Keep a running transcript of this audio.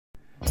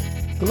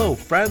Hello,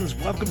 friends.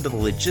 Welcome to the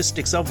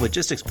Logistics of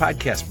Logistics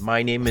podcast.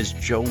 My name is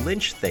Joe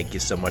Lynch. Thank you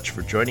so much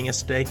for joining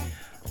us today.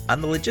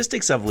 On the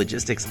Logistics of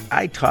Logistics,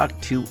 I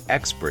talk to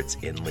experts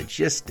in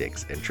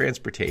logistics and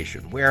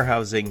transportation,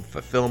 warehousing,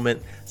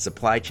 fulfillment,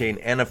 supply chain,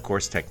 and of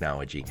course,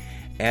 technology.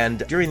 And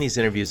during these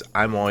interviews,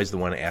 I'm always the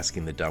one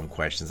asking the dumb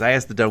questions. I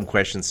ask the dumb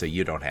questions so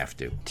you don't have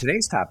to.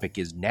 Today's topic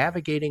is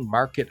navigating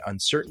market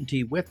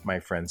uncertainty with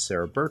my friend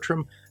Sarah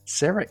Bertram.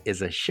 Sarah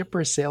is a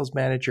shipper sales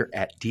manager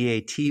at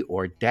DAT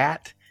or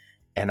DAT,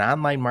 an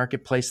online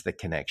marketplace that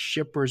connects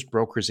shippers,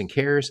 brokers, and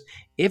carriers.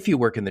 If you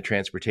work in the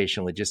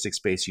transportation logistics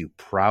space, you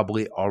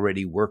probably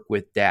already work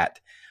with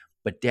DAT.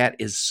 But DAT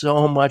is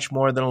so much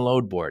more than a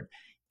load board.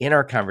 In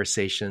our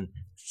conversation,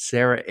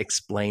 Sarah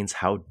explains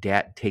how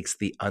DAT takes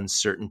the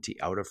uncertainty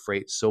out of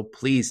freight, so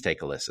please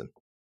take a listen.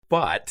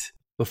 But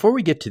before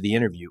we get to the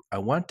interview, I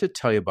want to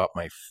tell you about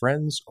my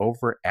friends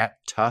over at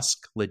Tusk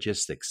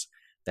Logistics.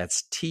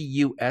 That's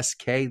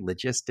TUSK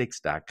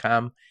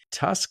Logistics.com.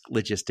 Tusk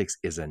Logistics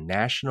is a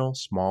national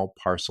small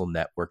parcel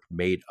network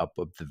made up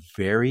of the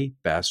very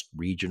best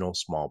regional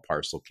small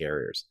parcel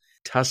carriers.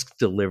 Tusk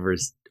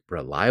delivers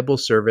reliable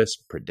service,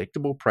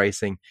 predictable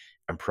pricing,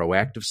 and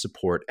proactive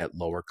support at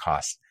lower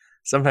costs,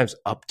 sometimes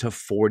up to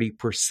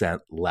 40%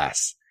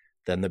 less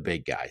than the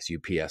big guys,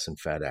 UPS and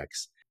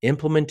FedEx.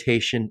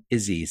 Implementation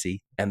is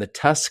easy, and the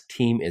Tusk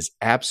team is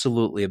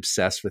absolutely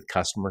obsessed with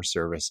customer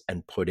service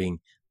and putting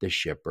the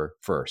shipper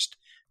first.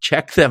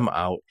 Check them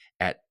out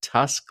at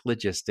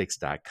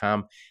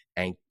tusklogistics.com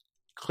and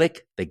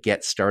click the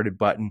Get Started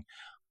button.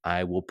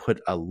 I will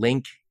put a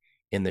link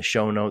in the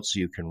show notes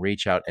so you can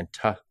reach out and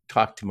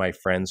talk to my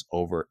friends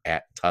over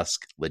at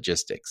Tusk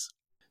Logistics.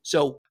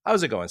 So,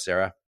 how's it going,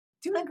 Sarah?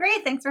 Doing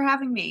great. Thanks for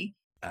having me.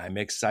 I'm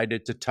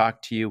excited to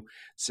talk to you.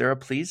 Sarah,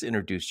 please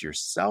introduce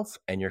yourself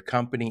and your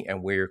company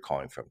and where you're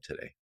calling from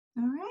today.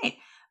 All right.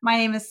 My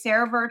name is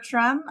Sarah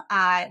Bertram.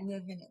 I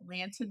live in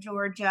Atlanta,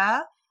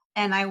 Georgia,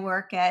 and I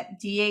work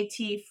at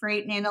DAT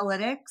Freight and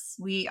Analytics.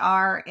 We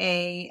are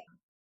a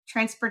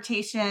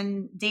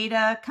transportation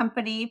data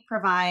company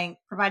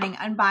providing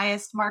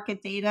unbiased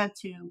market data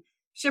to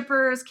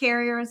shippers,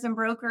 carriers, and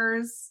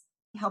brokers,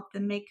 help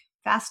them make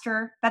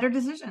faster, better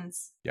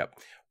decisions. Yep.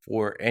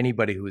 For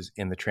anybody who's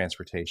in the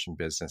transportation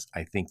business,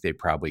 I think they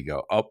probably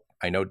go, "Oh,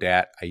 I know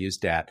DAT, I use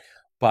DAT."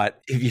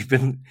 But if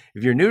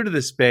you're new to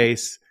the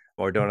space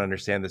or don't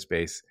understand the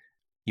space,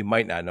 you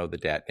might not know the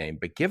DAT name.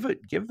 But give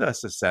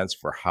us a sense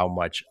for how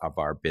much of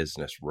our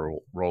business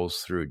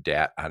rolls through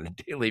DAT on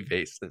a daily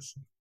basis.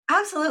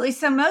 Absolutely.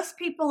 So most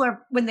people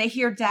when they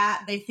hear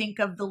DAT, they think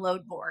of the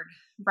load board,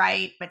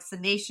 right? It's the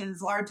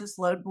nation's largest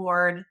load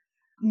board,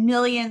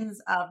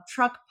 millions of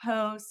truck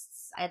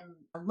posts and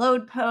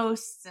load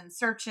posts and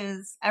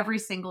searches every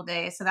single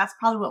day. So that's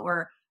probably what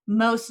we're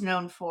most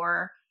known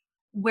for.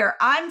 Where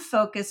I'm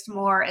focused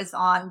more is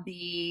on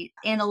the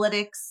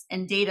analytics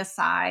and data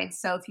side.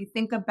 So if you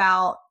think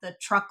about the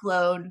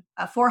truckload,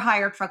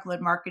 for-hire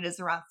truckload market is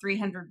around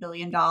 $300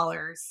 billion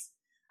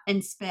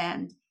in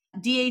spend.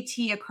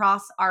 DAT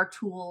across our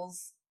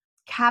tools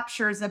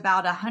captures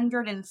about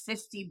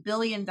 $150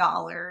 billion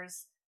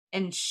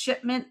in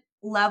shipment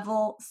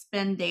level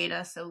spend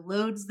data. So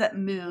loads that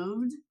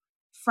moved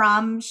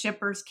from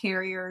shippers,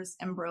 carriers,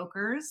 and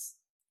brokers.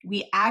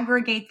 We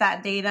aggregate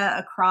that data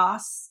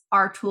across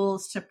our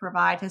tools to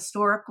provide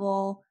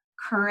historical,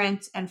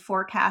 current, and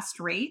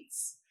forecast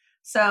rates.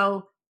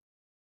 So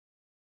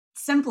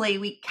simply,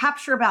 we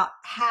capture about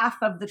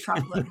half of the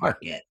truckload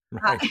market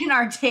in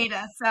our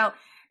data. So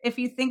if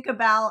you think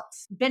about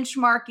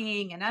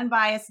benchmarking and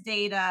unbiased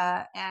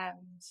data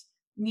and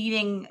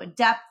needing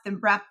depth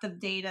and breadth of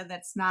data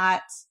that's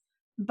not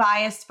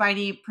biased by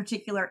any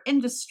particular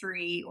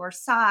industry or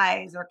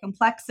size or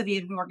complexity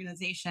of an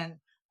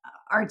organization,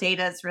 our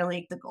data is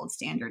really the gold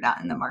standard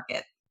out in the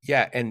market.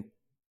 Yeah. And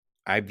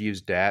I've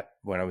used DAT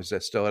when I was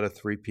still at a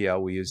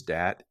 3PL. We used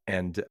DAT,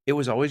 and it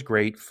was always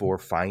great for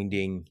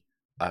finding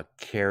a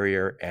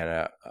carrier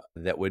and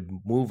that would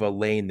move a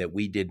lane that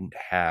we didn't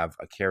have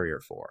a carrier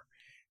for.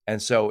 And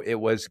so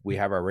we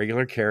have our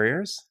regular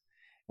carriers,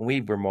 and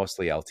we were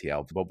mostly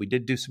LTL, but we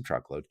did do some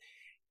truckload.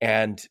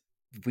 And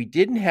if we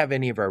didn't have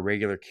any of our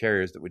regular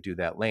carriers that would do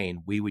that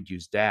lane, we would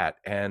use DAT,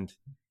 and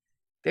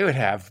they would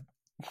have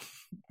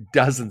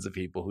dozens of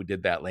people who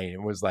did that lane.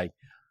 It was like,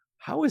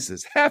 how is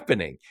this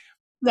happening?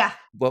 Yeah.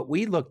 But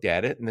we looked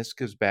at it, and this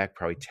goes back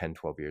probably 10,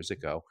 12 years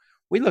ago.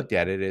 We looked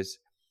at it as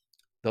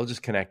they'll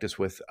just connect us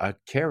with a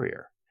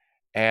carrier.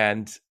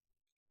 And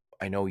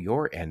I know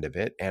your end of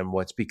it. And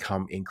what's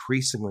become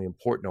increasingly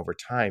important over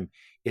time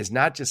is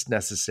not just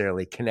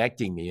necessarily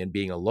connecting me and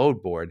being a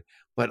load board,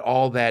 but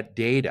all that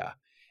data.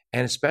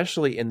 And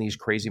especially in these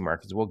crazy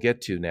markets, we'll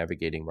get to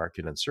navigating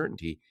market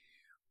uncertainty.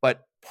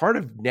 But part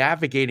of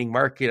navigating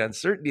market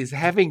uncertainty is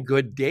having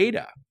good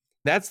data.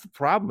 That's the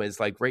problem, is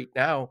like right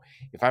now,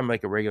 if I'm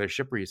like a regular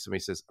shipper, somebody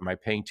says, "Am I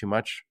paying too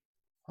much?"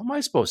 How am I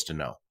supposed to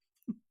know?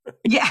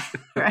 Yeah,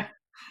 right.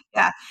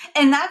 Yeah.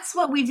 And that's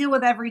what we deal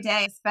with every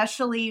day,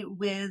 especially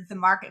with the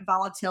market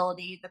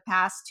volatility the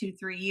past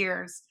 2-3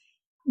 years.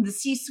 The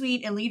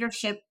C-suite and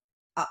leadership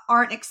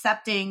aren't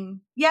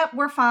accepting, yep,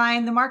 we're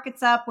fine. The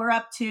market's up. We're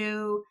up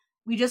to,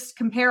 we just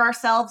compare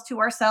ourselves to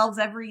ourselves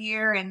every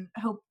year and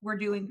hope we're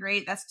doing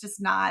great. That's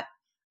just not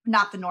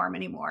the norm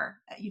anymore.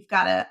 You've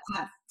got to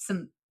have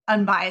some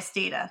unbiased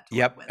data to work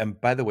Yep. with.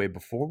 And by the way,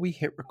 before we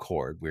hit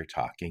record, we were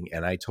talking,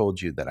 and I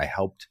told you that I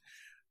helped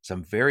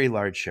some very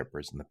large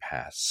shippers in the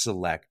past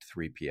select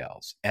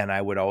 3PLs. And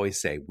I would always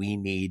say we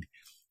need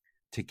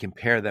to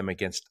compare them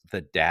against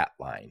the DAT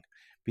line.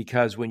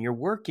 Because when you're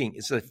working,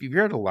 so if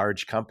you're at a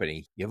large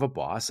company, you have a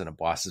boss and a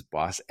boss's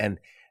boss. And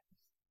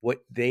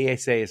what they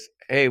say is,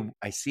 hey,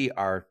 I see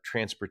our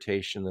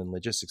transportation and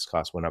logistics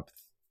costs went up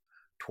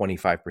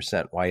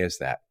 25%. Why is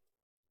that?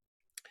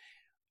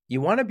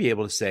 You want to be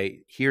able to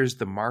say, here's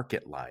the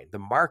market line. The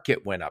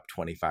market went up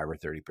 25 or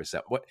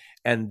 30%. What?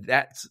 And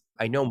that's,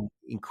 I know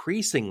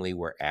increasingly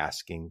we're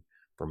asking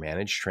for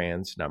managed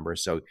trans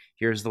numbers. So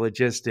here's the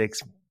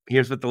logistics.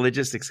 Here's what the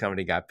logistics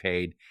company got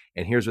paid.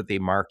 And here's what the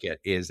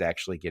market is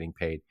actually getting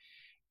paid.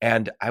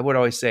 And I would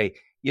always say,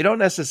 you don't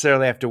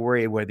necessarily have to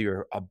worry whether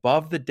you're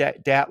above the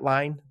DAT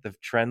line, the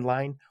trend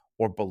line,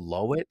 or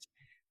below it,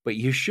 but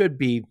you should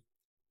be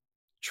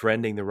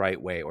trending the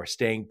right way or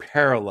staying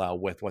parallel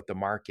with what the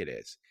market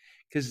is.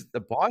 Because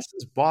the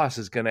boss's boss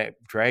is going to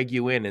drag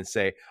you in and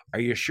say, are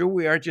you sure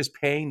we aren't just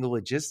paying the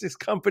logistics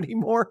company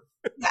more?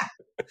 Yeah.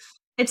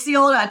 It's the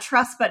old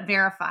trust but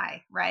verify,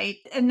 right?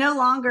 And no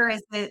longer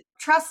is it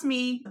trust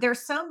me. There's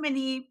so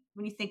many,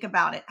 when you think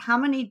about it, how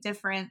many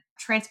different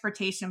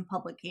transportation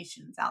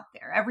publications out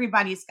there?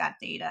 Everybody's got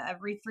data.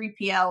 Every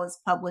 3PL is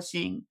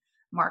publishing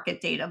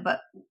market data.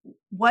 But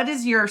what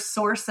is your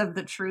source of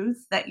the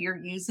truth that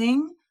you're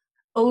using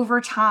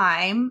over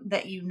time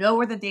that you know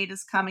where the data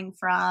is coming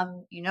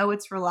from? You know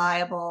it's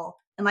reliable.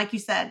 And like you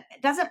said,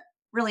 it doesn't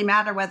really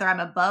matter whether I'm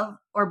above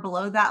or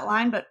below that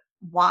line, but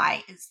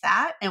why is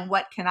that? And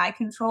what can I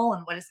control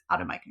and what is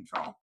out of my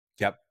control?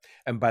 Yep.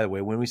 And by the way,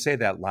 when we say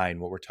that line,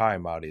 what we're talking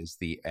about is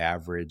the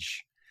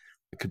average.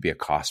 It could be a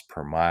cost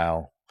per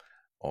mile,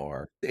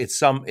 or it's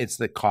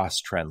the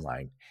cost trend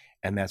line.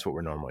 And that's what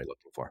we're normally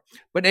looking for.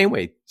 But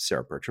anyway,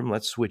 Sarah Bertram,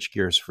 let's switch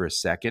gears for a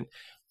second.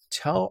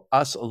 Tell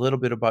us a little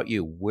bit about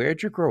you.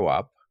 Where'd you grow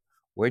up?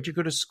 Where'd you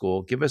go to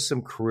school? Give us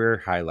some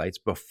career highlights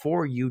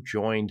before you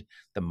joined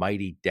the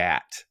mighty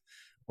DAT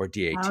or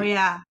DAT. Oh,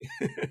 yeah.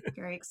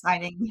 Very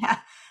exciting. Yeah.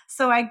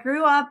 So I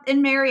grew up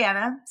in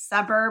Marietta,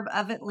 suburb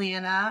of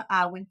Atlanta.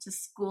 I went to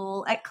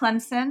school at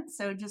Clemson.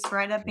 So just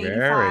right up Very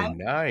 85.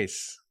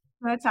 nice.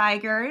 The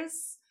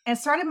Tigers. And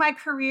started my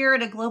career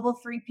at a global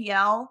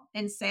 3PL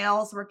in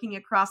sales, working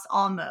across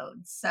all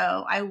modes.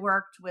 So I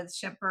worked with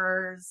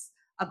shippers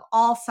of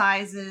all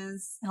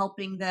sizes,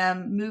 helping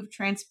them move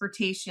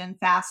transportation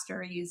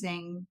faster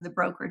using the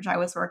brokerage I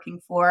was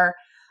working for.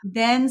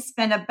 Then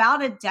spent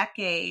about a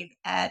decade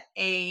at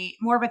a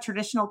more of a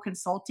traditional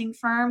consulting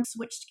firm,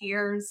 switched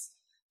gears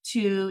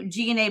to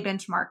G&A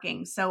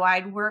benchmarking. So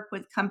I'd work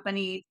with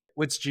companies.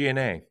 What's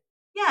G&A?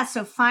 Yeah,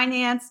 so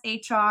finance,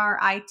 HR,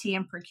 IT,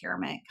 and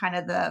procurement, kind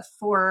of the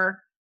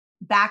four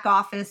back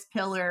office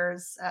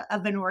pillars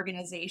of an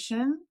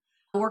organization,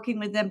 working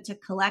with them to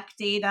collect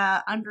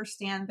data,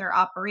 understand their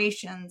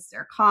operations,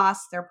 their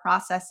costs, their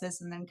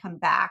processes, and then come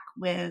back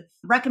with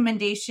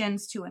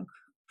recommendations to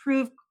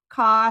improve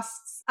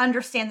costs,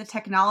 understand the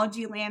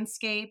technology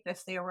landscape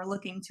if they were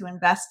looking to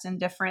invest in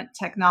different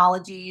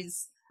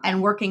technologies,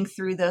 and working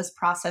through those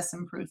process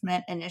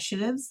improvement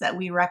initiatives that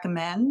we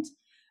recommend.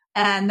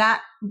 And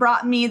that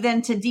brought me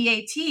then to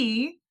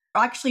DAT,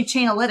 actually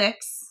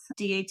Chainalytics.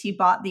 DAT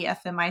bought the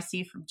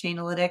FMIC from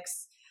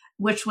Chainalytics,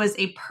 which was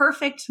a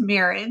perfect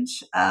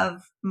marriage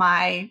of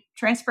my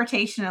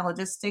transportation and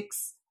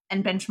logistics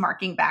and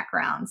benchmarking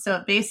background. So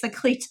it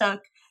basically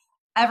took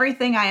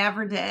everything I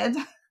ever did,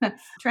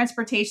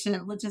 transportation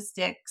and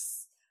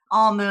logistics,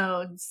 all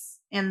modes,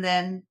 and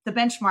then the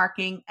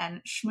benchmarking,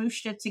 and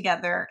smooshed it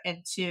together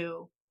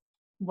into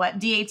what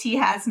DAT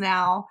has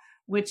now,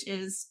 which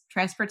is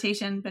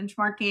transportation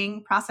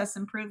benchmarking, process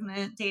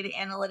improvement, data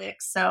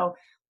analytics. So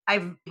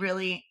I've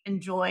really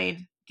enjoyed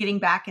getting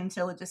back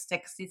into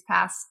logistics these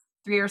past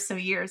 3 or so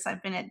years.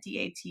 I've been at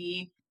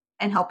DAT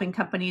and helping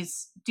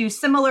companies do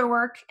similar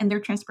work in their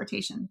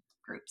transportation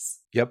groups.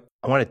 Yep.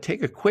 I want to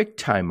take a quick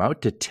time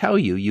out to tell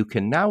you you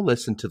can now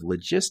listen to the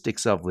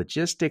Logistics of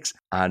Logistics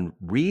on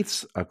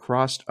Wreaths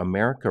Across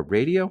America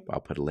Radio. I'll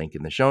put a link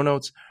in the show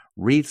notes.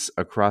 Wreaths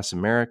Across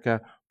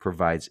America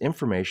provides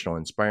informational,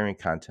 inspiring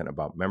content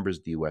about members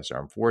of the U.S.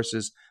 Armed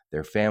Forces,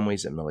 their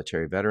families, and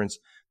military veterans.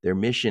 Their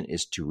mission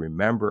is to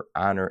remember,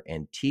 honor,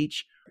 and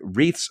teach.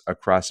 Wreaths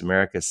Across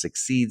America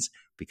succeeds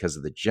because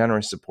of the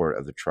generous support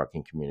of the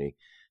trucking community.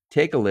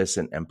 Take a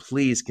listen and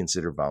please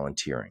consider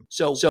volunteering.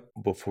 So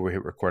before we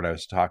hit record, I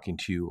was talking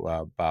to you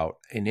about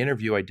an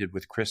interview I did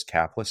with Chris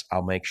Kaplis.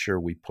 I'll make sure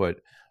we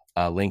put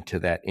a link to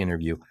that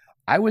interview.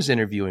 I was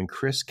interviewing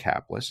Chris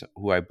Kaplis,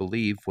 who I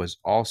believe was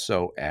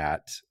also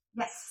at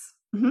Yes.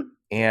 Mm-hmm.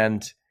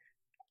 And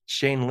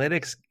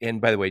Chainalytics. And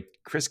by the way,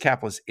 Chris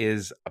Kaplis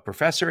is a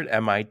professor at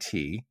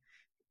MIT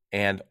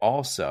and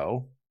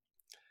also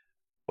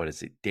what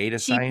is it, data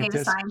Chief data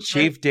scientist, scientist.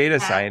 chief data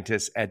Yeah.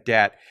 scientist at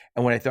DAT.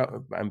 And when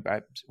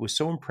I was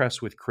so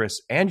impressed with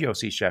Chris and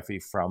Yossi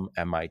Sheffi from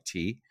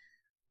MIT,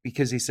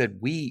 because he said,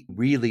 we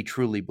really,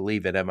 truly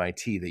believe at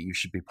MIT that you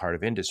should be part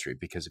of industry,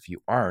 because if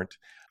you aren't,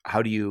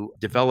 how do you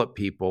develop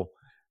people,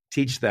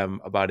 teach them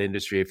about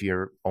industry if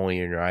you're only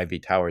in your Ivy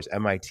Towers?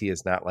 MIT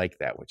is not like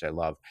that, which I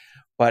love.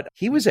 But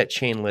he was at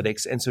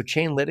Chainalytics, and so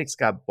Chainalytics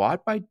got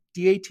bought by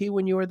DAT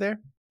when you were there?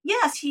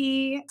 Yes,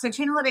 so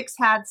Chainalytics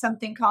had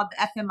something called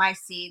the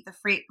FMIC, the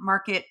Freight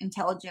Market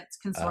Intelligence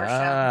Consortium.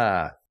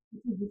 Ah,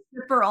 The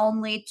shipper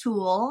only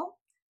tool.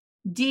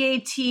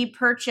 DAT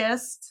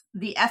purchased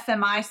the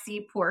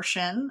FMIC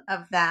portion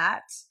of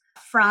that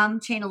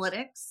from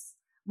Chainalytics.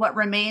 What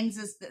remains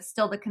is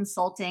still the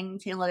consulting.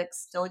 Chainalytics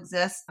still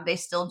exists. They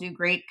still do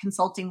great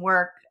consulting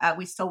work.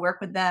 We still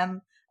work with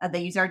them.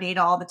 They use our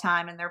data all the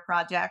time in their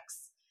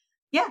projects.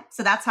 Yeah,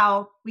 so that's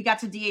how we got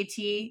to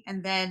DAT.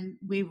 And then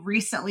we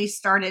recently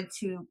started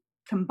to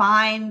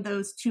combine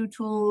those two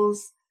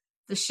tools,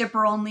 the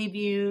shipper only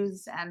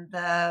views and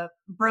the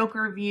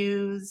broker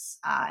views,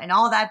 and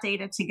all that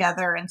data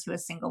together into a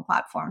single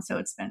platform. So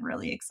it's been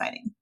really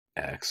exciting.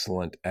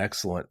 excellent,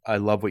 excellent. I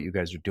love what you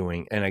guys are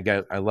doing. And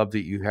I love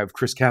that you have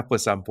Chris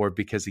Kaplis on board,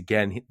 because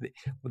again,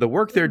 the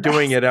work they're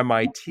doing at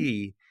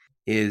MIT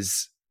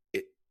is,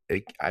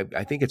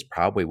 I think it's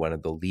probably one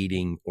of the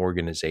leading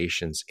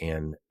organizations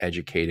in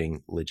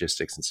educating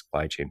logistics and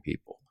supply chain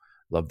people.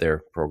 Love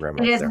their program.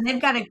 It is. There. And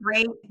they've got a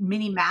great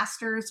mini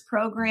master's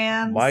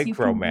program.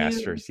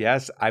 Micromasters.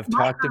 Yes, I've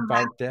talked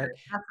about that.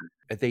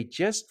 They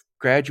just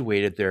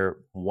graduated their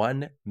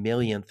 1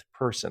 millionth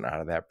person out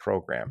of that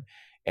program.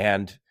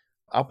 And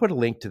I'll put a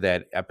link to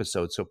that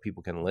episode so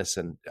people can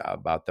listen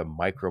about the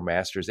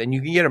MicroMasters. And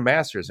you can get a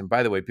master's. And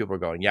by the way, people are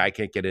going, yeah, I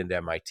can't get into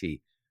MIT.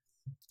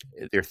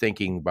 They're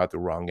thinking about the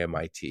wrong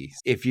MIT.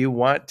 If you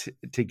want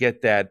to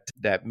get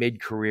that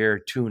mid-career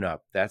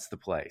tune-up, that's the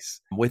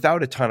place,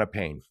 without a ton of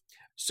pain.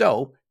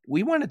 So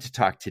we wanted to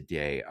talk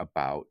today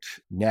about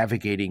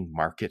navigating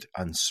market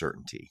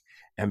uncertainty.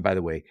 And by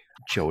the way,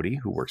 Jody,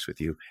 who works with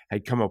you,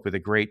 had come up with a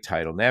great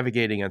title,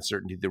 Navigating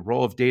Uncertainty, the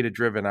Role of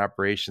Data-Driven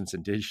Operations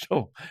and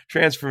Digital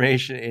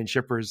Transformation in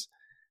Shippers'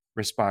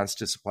 Response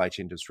to Supply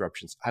Chain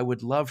Disruptions. I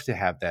would love to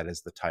have that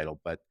as the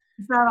title, but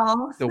is that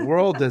all? the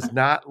world does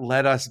not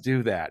let us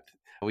do that.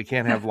 We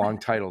can't have long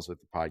titles with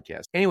the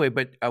podcast. Anyway,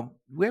 but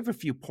we have a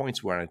few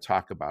points we want to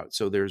talk about.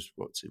 So there's,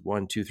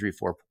 1, 2, 3,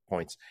 4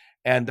 points.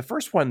 And the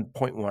first point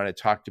we want to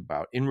talk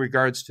about in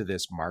regards to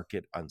this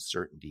market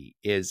uncertainty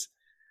is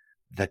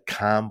the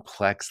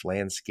complex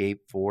landscape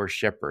for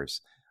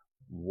shippers.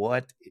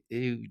 What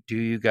do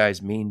you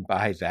guys mean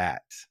by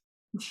that?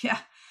 Yeah.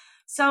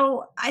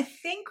 So I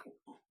think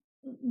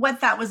what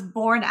that was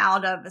born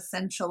out of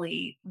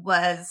essentially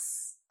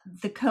was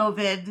the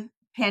COVID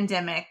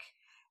pandemic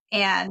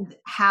and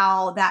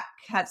how that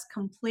has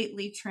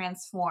completely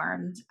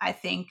transformed, I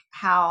think,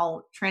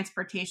 how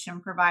transportation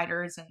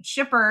providers and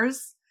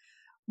shippers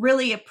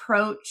really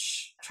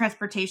approach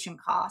transportation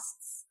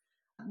costs.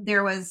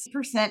 There was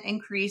a %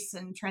 increase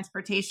in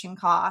transportation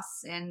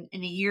costs in a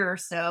year or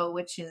so,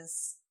 which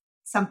is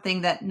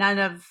something that none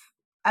of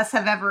us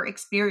have ever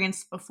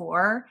experienced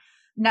before.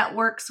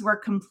 Networks were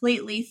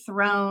completely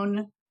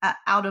thrown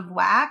out of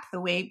whack.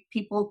 The way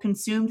people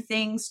consumed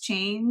things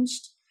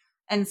changed.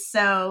 And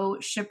so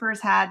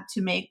shippers had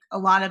to make a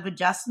lot of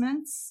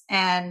adjustments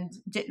and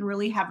didn't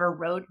really have a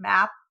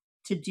roadmap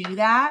to do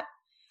that.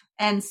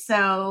 And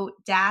so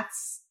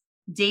DAT's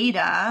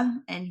data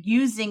and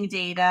using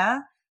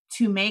data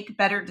to make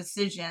better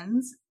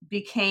decisions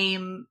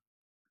became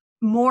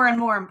more and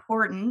more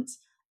important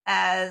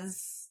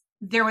as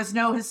there was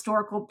no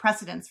historical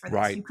precedence for this.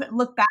 Right. You couldn't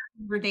look back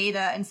over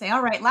data and say,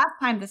 all right, last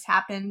time this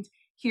happened,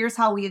 here's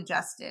how we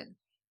adjusted.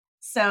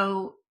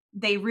 So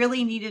they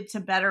really needed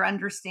to better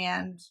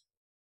understand,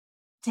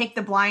 take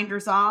the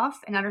blinders off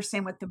and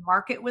understand what the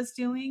market was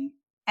doing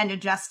and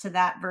adjust to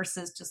that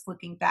versus just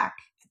looking back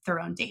at their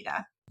own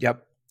data.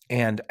 Yep.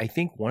 And I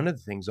think one of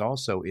the things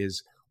also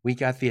is we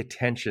got the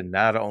attention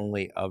not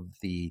only of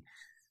the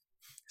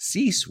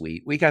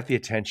C-suite, we got the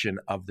attention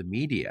of the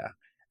media.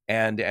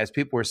 And as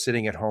people were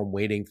sitting at home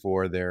waiting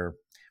for their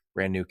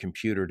brand new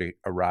computer to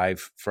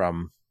arrive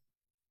from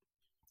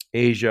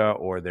Asia,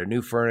 or their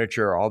new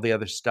furniture, or all the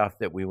other stuff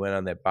that we went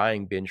on that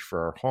buying binge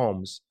for our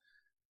homes,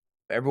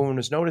 everyone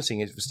was noticing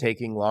it was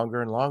taking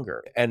longer and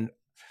longer. And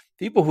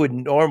people who would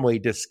normally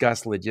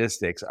discuss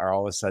logistics are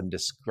all of a sudden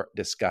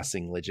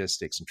discussing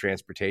logistics and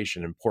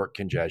transportation and port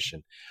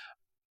congestion.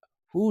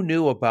 Who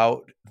knew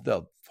about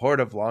the Port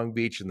of Long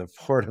Beach and the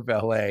Port of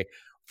LA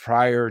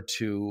prior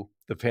to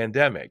the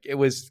pandemic? It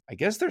was, I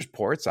guess there's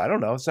ports. I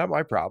don't know. It's not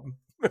my problem.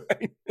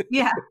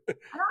 Yeah. I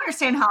don't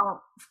understand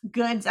how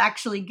goods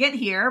actually get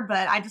here,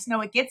 but I just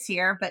know it gets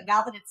here. But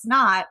now that it's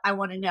not, I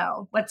want to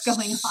know what's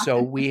going on.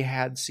 So we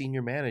had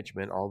senior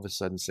management all of a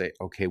sudden say,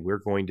 okay, we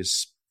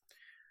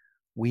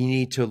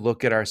need to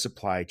look at our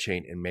supply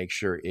chain and make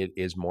sure it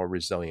is more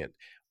resilient.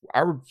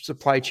 our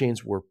supply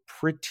chains were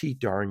pretty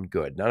darn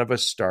good. None of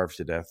us starved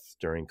to death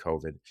during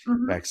COVID. In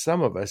Mhm. fact,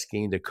 some of us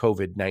gained a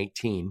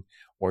COVID-19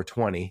 or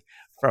 20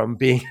 from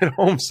being at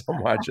home so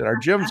much and our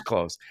gyms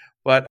closed.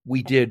 But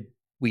we did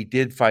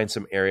find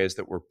some areas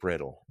that were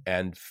brittle,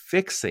 and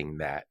fixing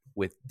that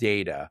with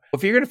data.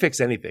 If you're going to fix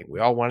anything, we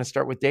all want to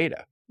start with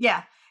data.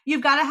 Yeah.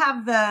 You've got to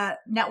have the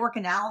network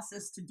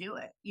analysis to do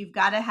it. You've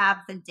got to have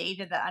the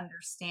data to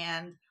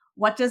understand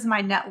what does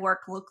my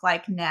network look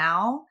like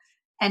now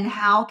and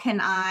how can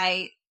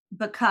I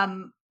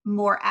become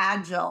more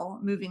agile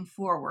moving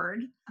forward.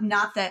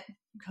 Not that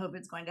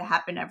COVID's going to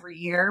happen every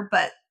year,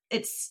 but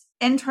it's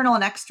internal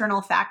and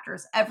external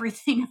factors.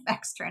 Everything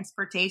affects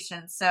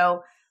transportation.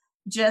 So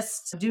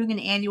just doing an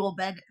annual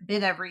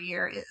bid every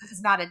year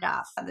is not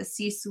enough. The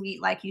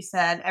C-suite, like you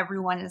said,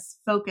 everyone is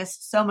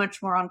focused so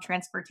much more on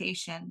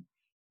transportation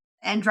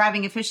and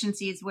driving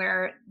efficiencies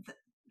where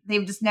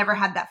they've just never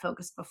had that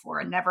focus before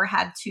and never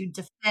had to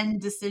defend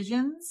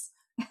decisions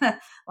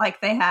like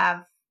they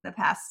have the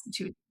past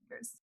 2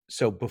 years.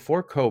 So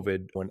before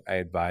COVID, when I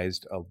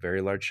advised a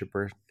very large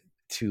shipper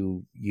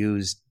to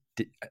use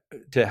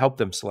to help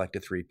them select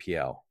a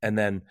 3PL, and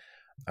then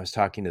I was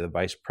talking to the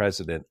vice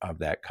president of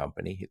that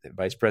company, the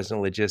vice president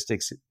of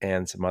logistics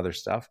and some other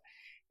stuff,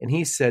 and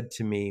he said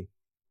to me,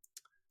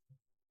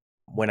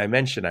 when I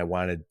mentioned I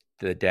wanted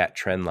the DAT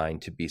trend line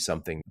to be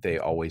something they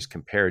always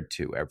compared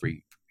to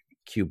every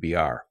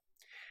QBR,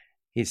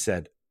 he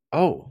said,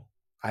 "Oh,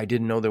 I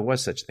didn't know there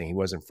was such a thing." He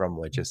wasn't from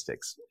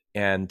logistics.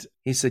 And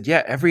he said,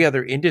 "Yeah, every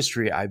other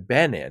industry I've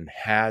been in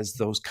has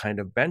those kind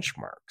of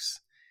benchmarks."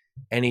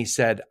 And he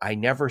said, "I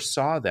never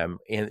saw them."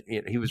 And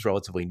he was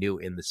relatively new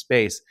in the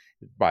space.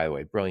 By the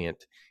way,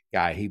 brilliant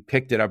guy. He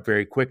picked it up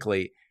very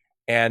quickly.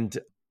 And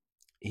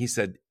he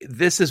said,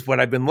 "This is what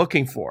I've been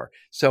looking for."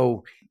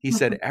 So he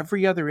said,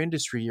 every other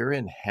industry you're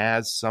in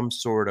has some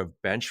sort of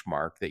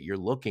benchmark that you're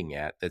looking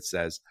at that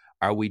says,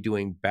 are we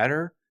doing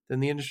better than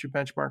the industry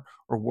benchmark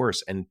or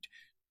worse? And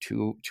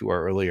to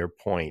our earlier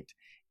point,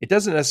 it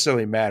doesn't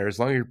necessarily matter as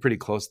long as you're pretty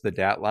close to the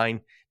DAT line.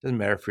 It doesn't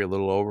matter if you're a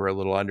little over or a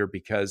little under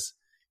because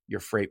your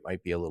freight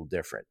might be a little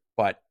different.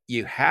 But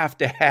you have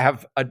to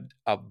have a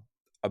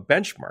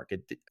benchmark.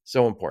 It's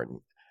so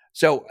important.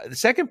 So the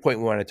second point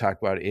we want to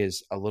talk about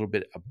is a little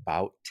bit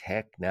about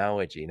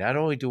technology. Not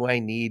only do I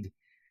need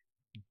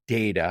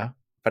data,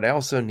 but I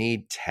also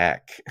need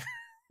tech.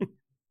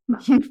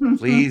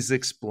 Please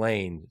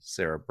explain,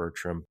 Sarah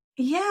Bertram.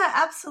 Yeah,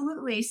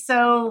 absolutely.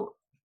 So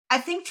I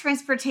think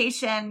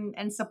transportation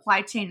and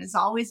supply chain has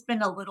always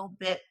been a little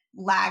bit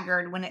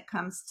laggard when it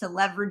comes to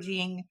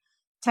leveraging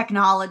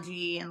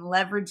technology and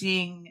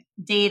leveraging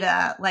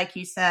data, like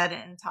you said,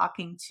 and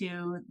talking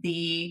to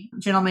the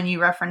gentleman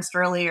you referenced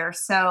earlier.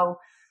 So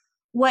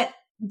what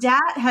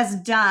DAT has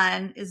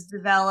done is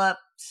developed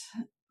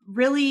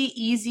really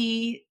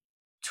easy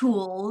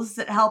tools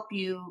that help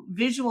you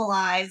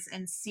visualize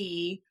and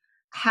see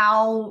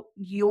how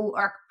you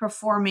are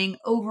performing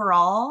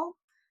overall,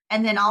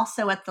 and then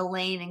also at the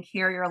lane and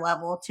carrier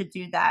level to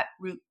do that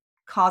root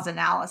cause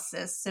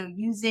analysis. So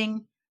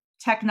using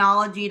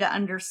technology to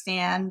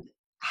understand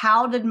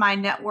how did my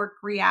network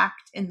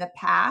react in the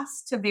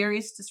past to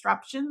various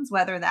disruptions,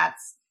 whether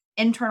that's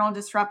internal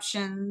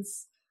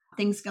disruptions,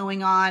 things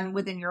going on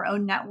within your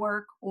own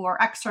network, or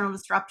external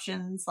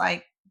disruptions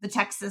like the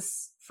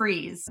Texas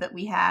freeze that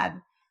we had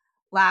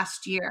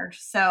last year.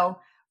 So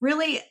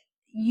really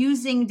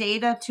using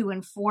data to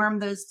inform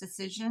those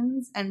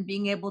decisions and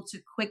being able to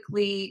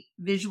quickly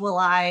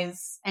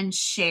visualize and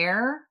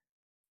share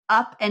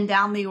up and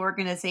down the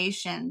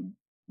organization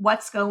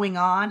what's going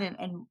on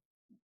and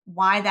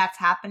why that's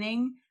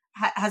happening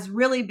has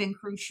really been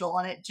crucial.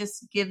 And it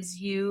just gives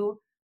you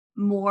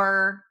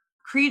more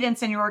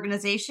credence in your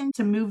organization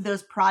to move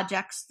those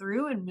projects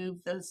through and move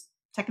those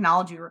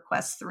technology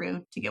requests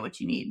through to get what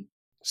you need.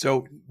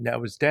 So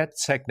now is that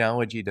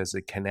technology, does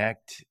it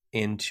connect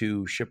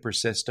into shipper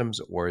systems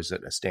or is it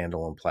a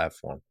standalone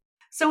platform?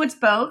 So it's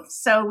both.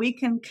 So we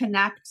can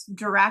connect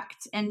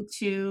direct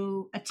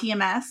into a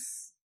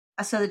TMS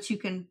so that you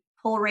can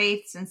pull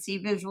rates and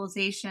see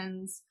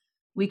visualizations.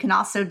 We can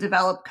also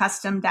develop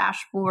custom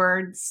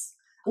dashboards,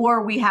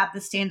 or we have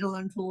the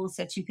standalone tools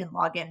that you can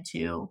log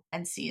into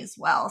and see as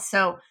well.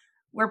 So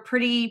we're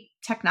pretty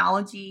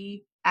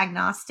technology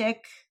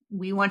agnostic.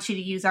 We want you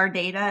to use our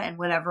data in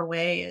whatever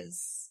way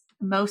is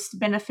most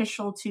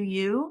beneficial to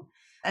you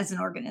as an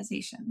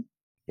organization.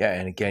 Yeah,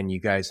 and again, you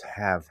guys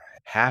have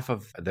half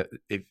of the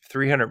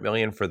 300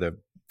 million for the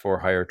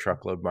for-hire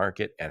truckload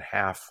market, and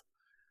half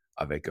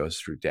of it goes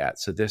through DAT.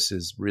 So this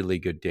is really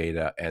good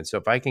data. And so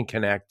if I can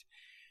connect,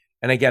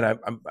 and again,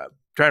 I'm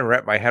trying to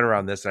wrap my head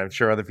around this, and I'm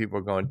sure other people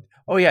are going,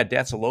 "Oh yeah,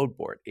 DAT's a load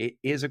board. It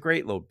is a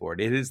great load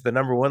board. It is the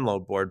number one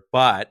load board."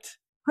 But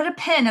put a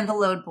pin in the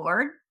load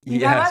board. You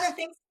yes, have other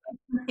things.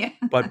 Yeah.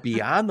 But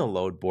beyond the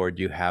load board,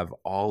 you have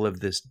all of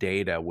this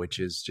data, which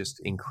is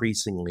just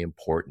increasingly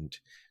important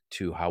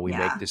to how we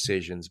make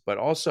decisions. But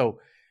also,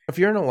 if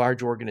you're in a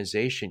large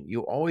organization,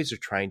 you always are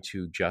trying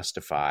to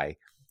justify.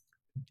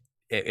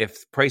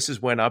 If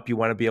prices went up, you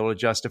want to be able to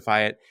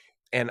justify it.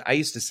 And I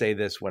used to say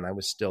this when I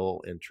was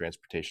still in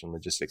transportation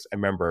logistics. I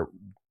remember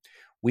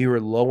we were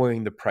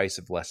lowering the price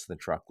of less than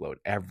truckload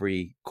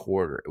every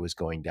quarter. It was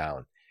going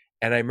down.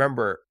 And I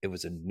remember it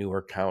was a newer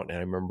account. And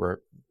I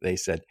remember they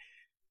said,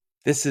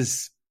 this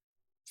is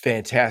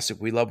fantastic.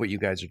 We love what you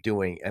guys are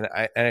doing. And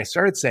I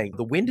started saying,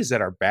 the wind is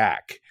at our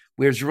back.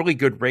 There's really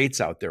good rates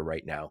out there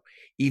right now.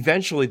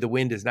 Eventually, the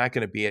wind is not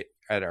going to be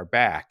at our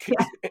back.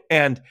 Yeah.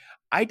 And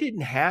I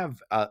didn't have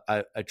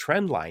a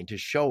trend line to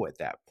show at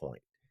that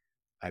point.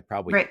 I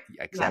probably, Right.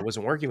 because I Yeah.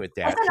 wasn't working with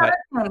That's that,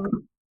 but another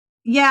thing.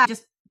 Yeah.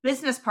 Just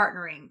business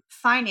partnering,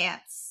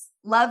 finance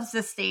loves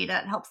this data.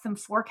 It helps them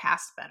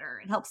forecast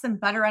better. It helps them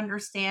better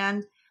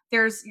understand.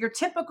 There's your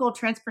typical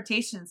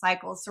transportation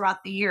cycles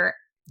throughout the year.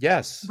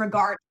 yes,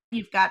 Regard,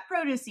 you've got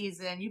produce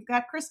season, you've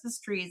got Christmas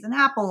trees and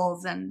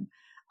apples and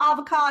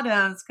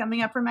avocados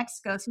coming up from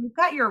Mexico. So you've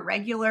got your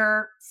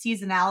regular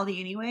seasonality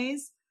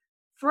anyways.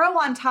 Throw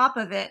on top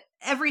of it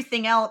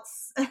everything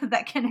else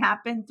that can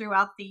happen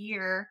throughout the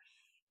year.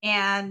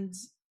 And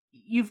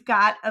you've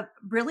got a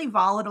really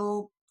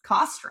volatile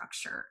cost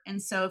structure.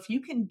 And so if you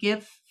can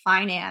give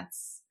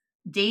finance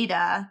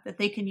data that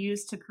they can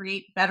use to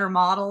create better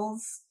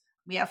models,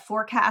 we have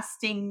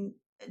forecasting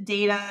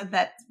data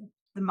that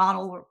the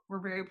model we're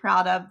very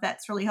proud of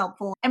that's really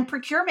helpful. And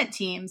procurement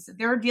teams,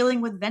 they're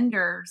dealing with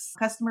vendors,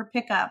 customer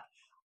pickup.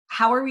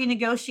 How are we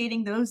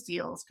negotiating those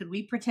deals? Could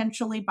we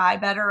potentially buy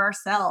better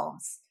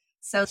ourselves?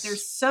 So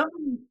there's so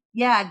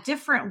many,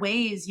 different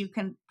ways you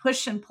can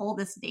push and pull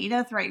this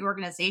data throughout your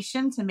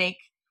organization to make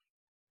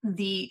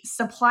the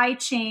supply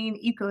chain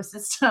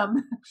ecosystem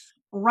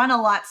run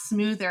a lot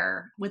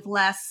smoother with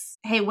less,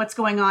 hey, what's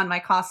going on? My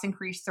costs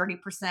increased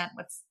 30%.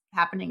 What's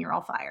happening? You're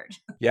all fired.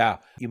 yeah.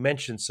 You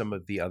mentioned some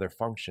of the other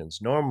functions.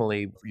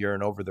 Normally, you're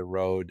an over the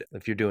road.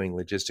 If you're doing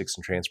logistics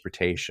and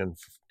transportation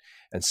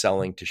and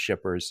selling to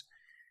shippers,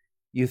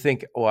 you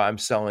think, oh, I'm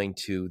selling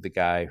to the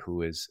guy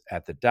who is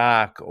at the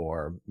dock,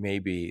 or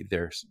maybe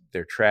their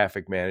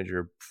traffic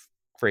manager,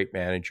 freight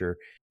manager.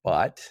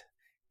 But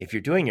if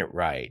you're doing it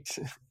right,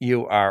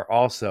 you are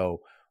also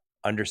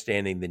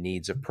understanding the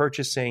needs of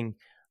purchasing,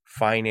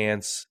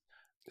 finance.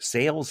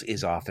 Sales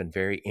is often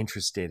very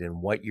interested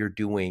in what you're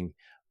doing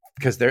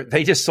because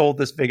they just sold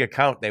this big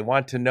account. They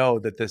want to know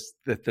that the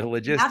Now they've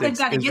logistics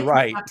got to is get some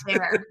right. stuff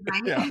there,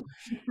 Yeah. right?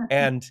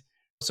 And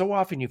so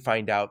often you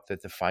find out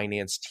that the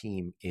finance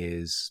team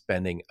is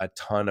spending a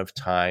ton of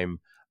time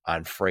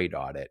on freight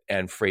audit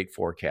and freight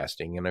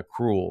forecasting and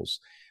accruals.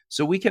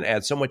 So we can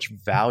add so much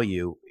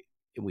value,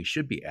 and we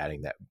should be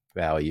adding that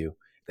value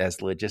as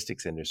the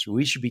logistics industry.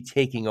 We should be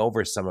taking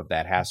over some of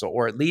that hassle,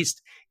 or at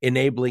least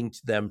enabling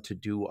them to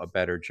do a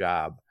better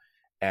job.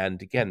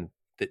 And again,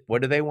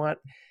 what do they want?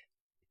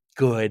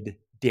 Good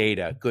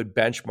data, good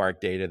benchmark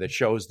data that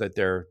shows that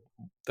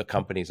the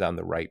company's on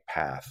the right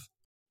path.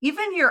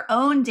 Even your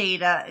own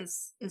data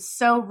is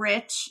so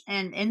rich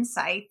in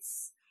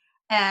insights,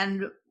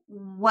 and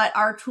what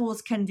our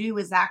tools can do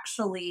is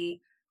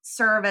actually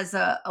serve as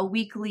a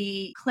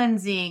weekly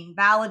cleansing,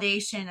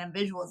 validation, and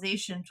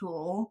visualization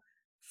tool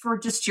for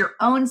just your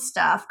own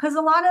stuff, because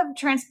a lot of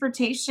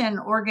transportation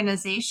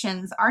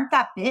organizations aren't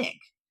that big.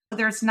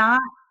 There's not,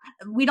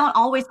 we don't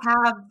always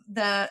have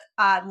the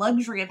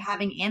luxury of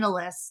having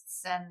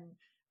analysts and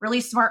really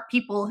smart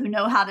people who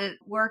know how to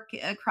work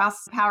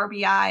across Power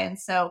BI. And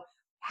so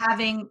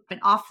having an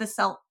off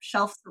the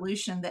shelf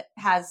solution that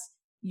has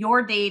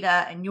your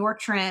data and your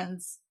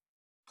trends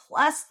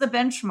plus the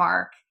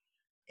benchmark,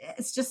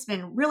 it's just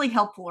been really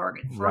helpful for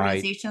Right.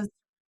 organizations to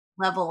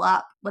level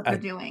up what they're I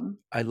doing.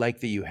 I like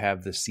that you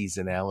have the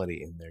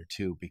seasonality in there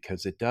too,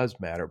 because it does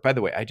matter. By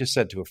the way, I just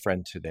said to a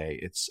friend today,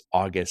 it's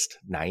August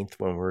 9th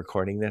when we're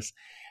recording this.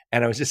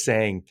 And I was just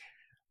saying,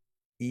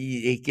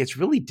 it gets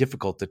really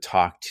difficult to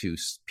talk to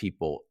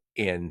people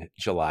in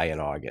July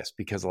and August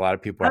because a lot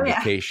of people are Oh on yeah.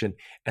 vacation.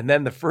 And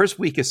then the first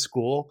week of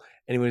school,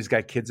 anyone who's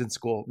got kids in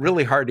school,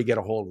 really hard to get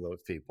a hold of those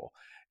people.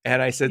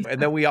 And I said,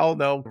 and then we all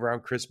know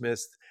around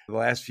Christmas, the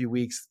last few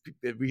weeks,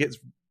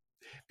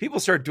 people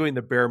start doing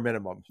the bare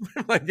minimum.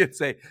 Like you'd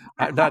say,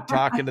 I'm not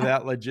talking to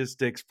that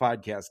logistics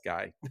podcast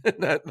guy.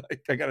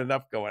 I got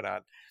enough going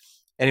on.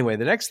 Anyway,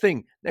 the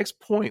next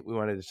point we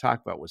wanted to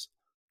talk about was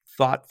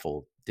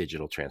thoughtful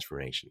digital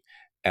transformation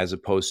as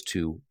opposed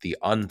to the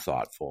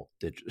unthoughtful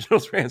digital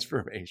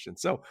transformation.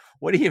 So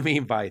what do you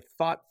mean by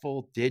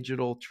thoughtful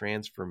digital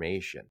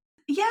transformation?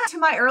 Yeah, to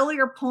my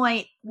earlier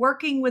point,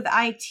 working with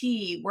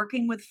IT,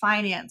 working with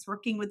finance,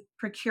 working with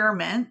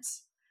procurement,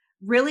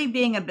 really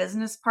being a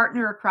business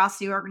partner across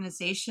the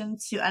organization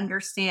to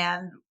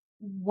understand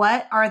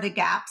what are the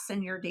gaps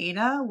in your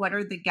data, what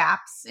are the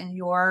gaps in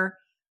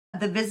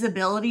the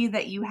visibility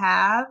that you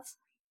have,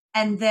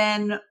 and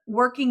then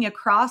working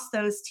across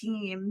those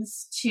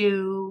teams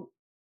to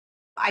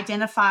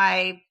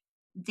identify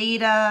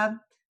data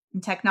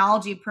and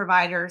technology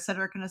providers that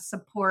are going to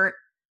support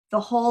the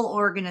whole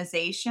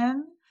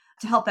organization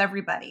to help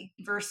everybody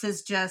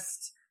versus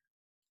just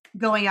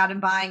going out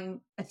and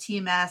buying a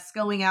TMS,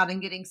 going out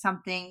and getting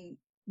something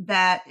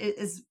that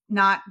is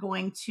not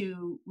going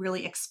to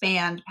really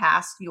expand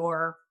past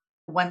your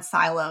one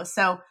silo.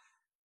 So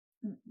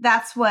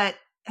that's what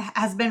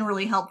has been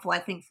really helpful, I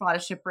think, for a lot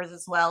of shippers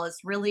as well, is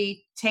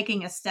really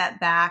taking a step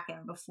back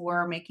and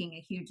before making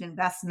a huge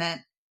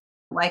investment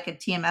like a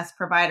TMS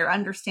provider,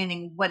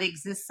 understanding what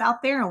exists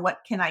out there and what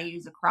can I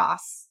use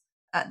across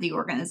the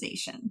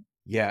organization.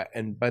 Yeah.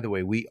 And by the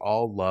way, we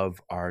all love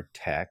our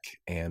tech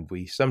and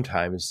we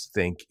sometimes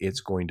think it's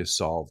going to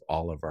solve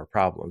all of our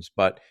problems.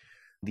 But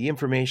the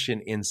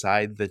information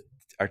inside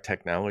our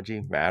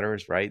technology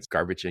matters, right? It's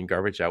garbage in,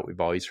 garbage out. We've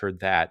always heard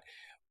that.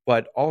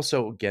 But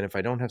also, again, if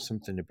I don't have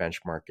something to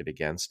benchmark it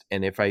against,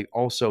 and if I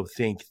also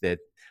think that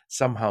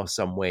somehow,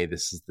 some way,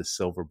 this is the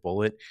silver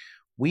bullet,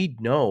 we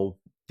know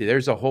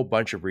there's a whole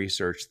bunch of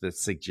research that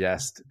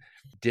suggests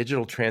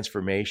digital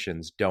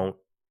transformations don't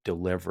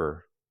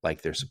deliver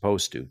like they're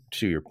supposed to.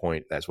 To your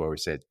point, that's why we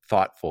said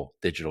thoughtful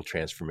digital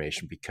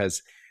transformation,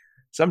 because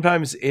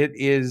sometimes it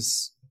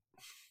is,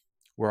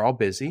 we're all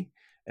busy,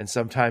 and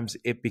sometimes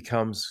it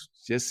becomes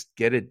just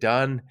get it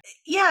done.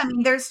 Yeah, I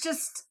mean, there's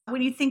just,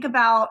 when you think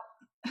about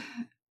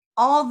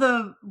all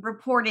the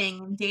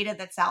reporting data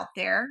that's out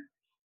there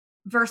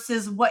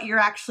versus what you're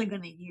actually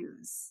going to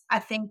use. I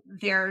think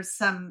there's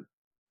some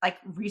like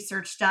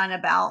research done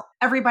about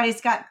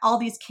everybody's got all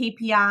these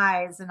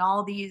KPIs and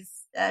all these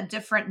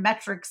different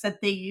metrics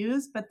that they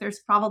use, but there's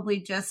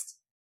probably just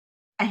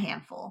a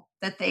handful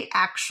that they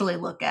actually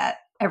look at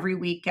every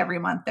week, every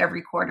month,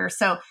 every quarter.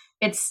 So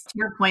it's, to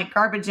your point,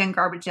 garbage in,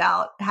 garbage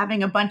out.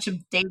 Having a bunch of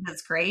data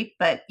is great,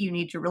 but you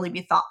need to really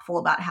be thoughtful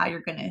about how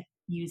you're going to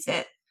use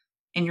it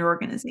in your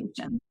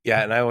organization.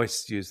 Yeah, and I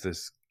always use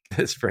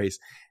this phrase.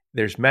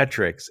 There's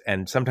metrics,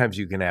 and sometimes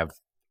you can have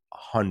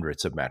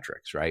hundreds of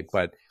metrics, right?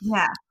 But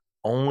Yeah.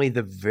 only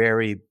the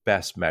very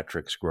best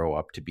metrics grow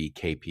up to be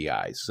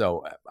KPIs.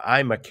 So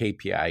I'm a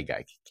KPI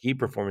guy, key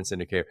performance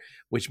indicator,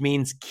 which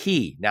means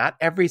key, not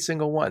every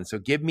single one. So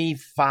give me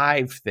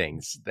 5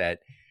 things that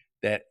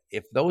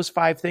if those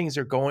 5 things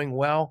are going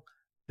well,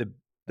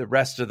 the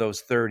rest of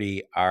those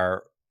 30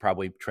 are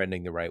probably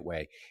trending the right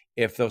way.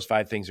 If those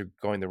 5 things are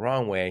going the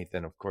wrong way,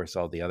 then of course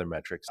all the other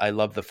metrics. I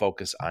love the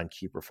focus on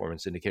key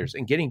performance indicators.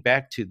 And getting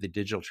back to the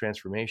digital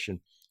transformation,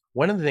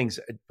 one of the things,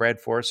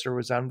 Brad Forrester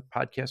was on a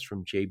podcast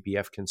from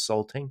JBF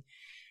Consulting.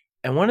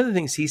 And one of the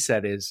things he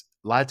said is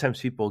a lot of times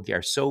people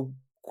are so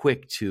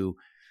quick to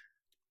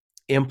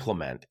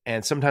implement,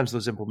 and sometimes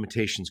those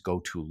implementations go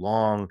too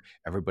long.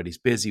 Everybody's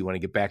busy, you want to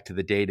get back to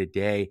the day to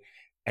day,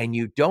 and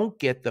you don't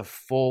get the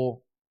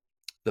full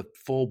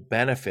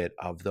benefit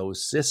of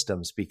those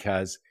systems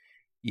because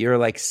you're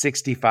like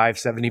 65,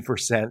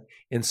 70%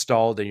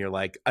 installed and you're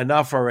like,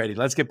 enough already,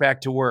 let's get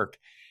back to work.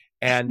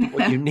 And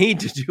what you need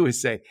to do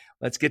is say,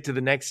 let's get to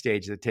the next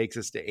stage that takes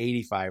us to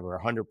 85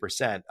 or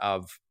 100%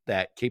 of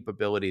that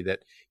capability that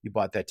you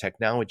bought that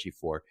technology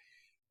for.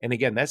 And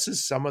again, this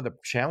is some of the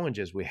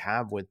challenges we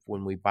have with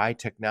when we buy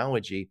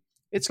technology.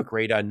 It's a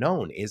great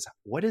unknown is,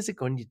 what is it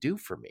going to do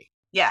for me?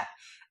 Yeah.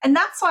 And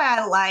that's why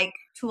I like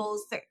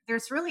tools that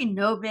there's really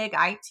no big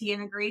IT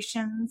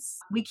integrations.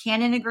 We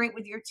can integrate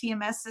with your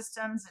TMS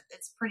systems.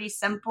 It's pretty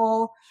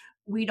simple.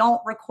 We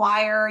don't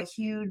require a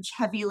huge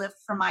heavy lift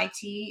from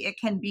IT. It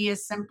can be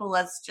as simple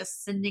as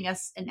just sending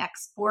us an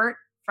export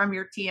from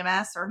your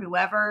TMS or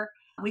whoever.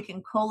 We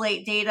can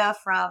collate data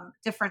from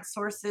different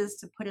sources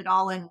to put it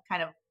all in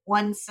kind of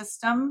one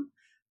system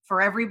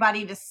for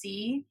everybody to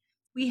see.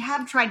 We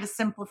have tried to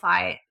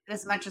simplify it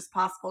as much as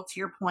possible, to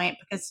your point,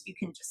 because you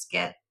can just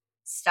get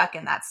stuck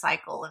in that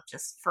cycle of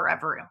just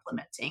forever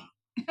implementing.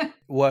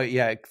 Well,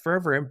 yeah,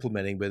 forever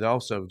implementing, but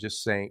also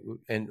just saying,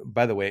 and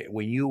by the way,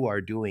 when you are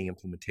doing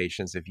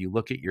implementations, if you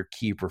look at your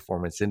key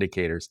performance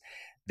indicators,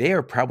 they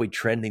are probably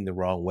trending the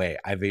wrong way.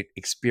 I've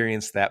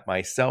experienced that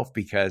myself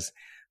because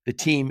the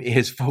team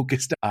is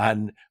focused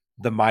on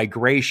the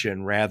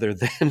migration rather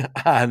than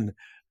on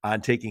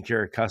taking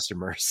care of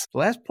customers. The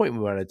last point we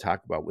wanted to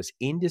talk about was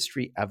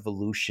industry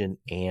evolution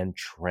and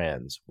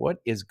trends. What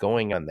is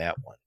going on that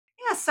one?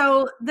 Yeah.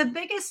 So the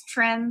biggest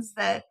trends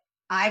that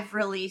I've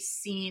really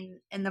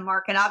seen in the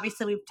market,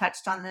 obviously, we've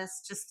touched on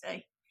this, just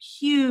a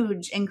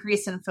huge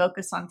increase in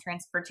focus on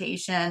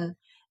transportation,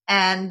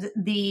 and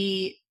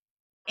the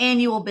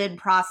annual bid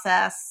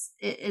process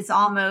is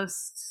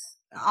almost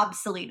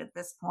obsolete at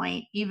this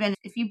point. Even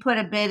if you put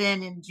a bid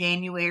in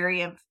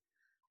January of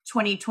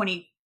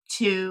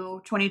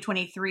 2022,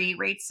 2023,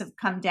 rates have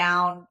come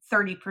down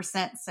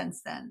 30%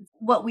 since then.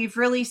 What we've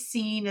really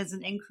seen is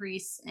an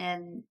increase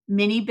in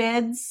mini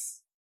bids.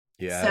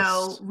 So,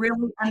 Yes.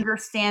 really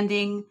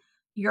understanding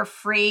your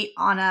freight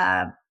on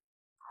a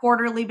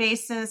quarterly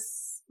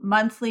basis,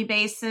 monthly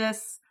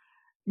basis,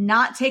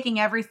 not taking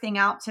everything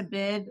out to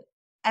bid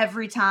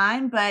every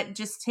time, but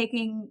just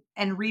taking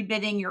and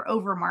rebidding your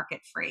over market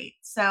freight.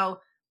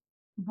 So,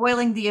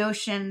 boiling the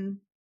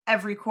ocean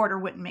every quarter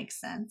wouldn't make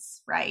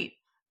sense, right?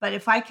 But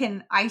if I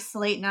can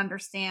isolate and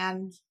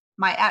understand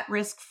my at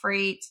risk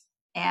freight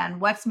and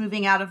what's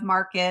moving out of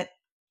market,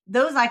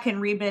 those I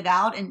can rebid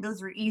out. And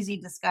those are easy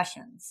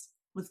discussions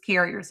with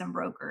carriers and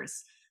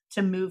brokers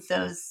to move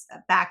those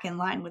back in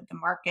line with the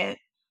market.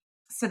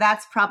 So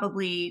that's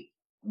probably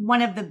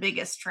one of the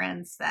biggest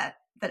trends that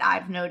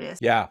I've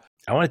noticed. Yeah.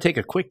 I want to take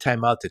a quick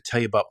time out to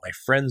tell you about my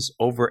friends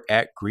over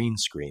at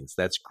Greenscreens.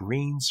 That's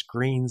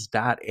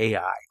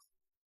greenscreens.ai.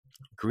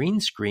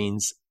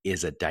 Greenscreens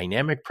is a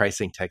dynamic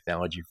pricing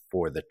technology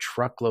for the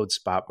truckload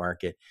spot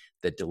market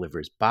that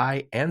delivers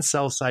buy and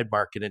sell side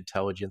market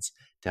intelligence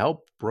to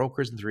help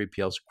brokers and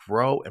 3PLs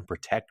grow and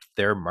protect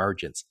their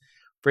margins.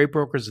 Freight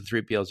brokers and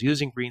 3PLs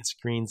using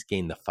Greenscreens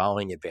gain the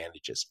following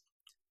advantages: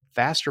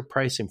 faster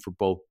pricing for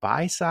both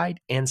buy side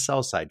and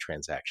sell side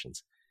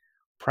transactions,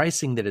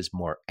 pricing that is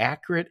more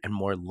accurate and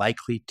more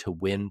likely to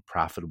win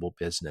profitable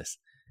business.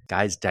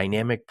 Guys,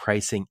 dynamic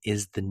pricing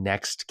is the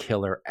next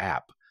killer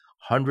app.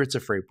 Hundreds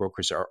of freight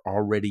brokers are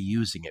already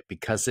using it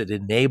because it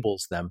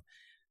enables them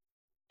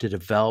to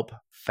develop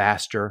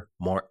faster,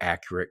 more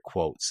accurate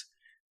quotes.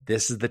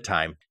 This is the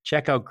time.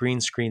 Check out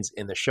Greenscreens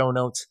in the show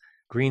notes,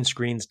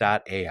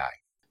 greenscreens.ai.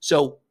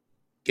 So,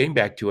 getting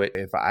back to it,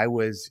 if I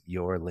was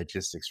your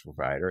logistics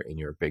provider and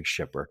you're a big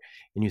shipper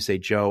and you say,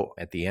 Joe,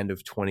 at the end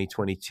of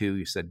 2022,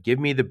 you said, give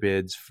me the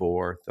bids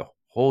for the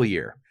whole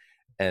year.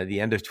 And at the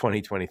end of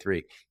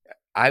 2023,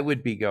 I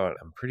would be going,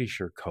 I'm pretty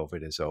sure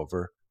COVID is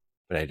over,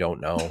 but I don't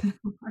know.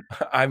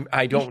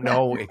 I don't Yeah.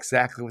 know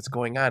exactly what's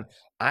going on.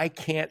 I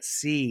can't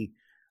see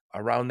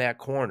around that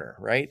corner,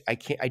 right? I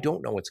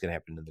don't know what's going to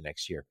happen in the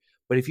next year.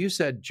 But if you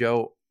said,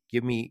 Joe,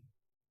 give me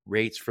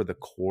rates for the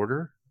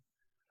quarter,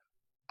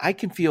 I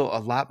can feel a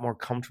lot more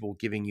comfortable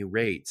giving you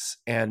rates.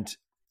 And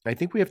I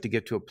think we have to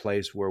get to a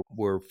place where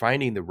we're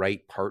finding the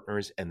right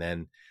partners and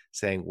then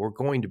saying, we're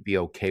going to be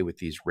okay with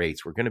these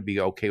rates. We're going to be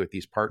okay with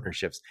these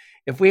partnerships.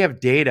 If we have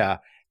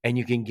data and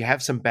you can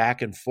have some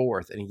back and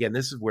forth, and again,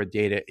 this is where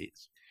data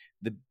is.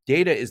 The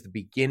data is the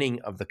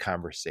beginning of the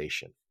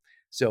conversation.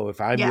 So if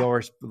I'm Yeah.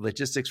 your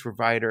logistics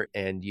provider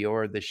and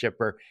you're the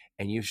shipper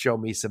and you show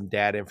me some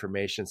data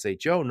information, say,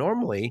 Joe,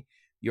 normally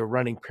you're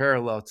running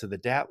parallel to the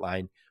DAT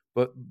line,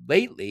 but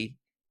lately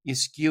you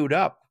skewed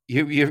up.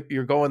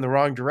 You're going the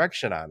wrong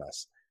direction on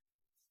us.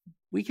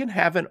 We can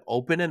have an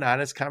open and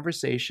honest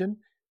conversation.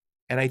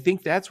 And I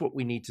think that's what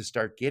we need to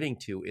start getting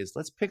to is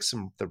let's pick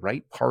the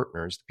right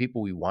partners, the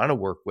people we want to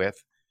work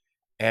with,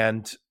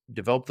 and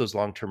develop those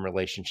long-term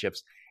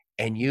relationships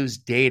and use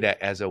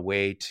data as a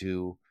way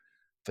to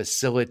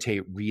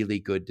facilitate really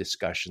good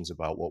discussions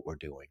about what we're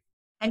doing.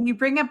 And you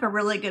bring up a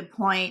really good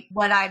point.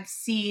 What I've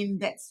seen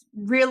that's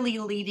really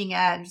leading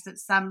edge that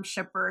some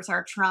shippers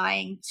are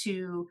trying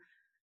to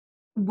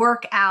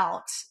work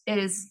out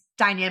is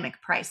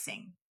dynamic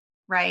pricing,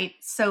 right?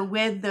 So,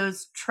 with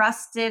those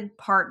trusted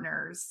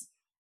partners,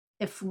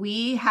 if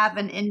we have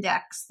an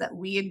index that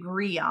we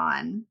agree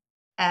on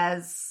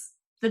as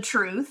the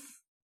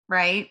truth,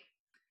 right?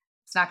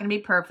 It's not going to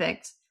be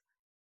perfect,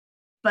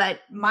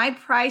 but my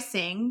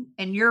pricing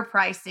and your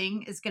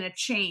pricing is going to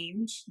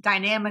change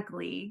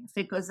dynamically. If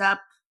it goes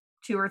up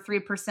 2 or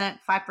 3%,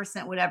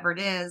 5%, whatever it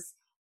is,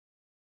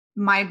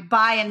 my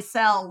buy and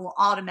sell will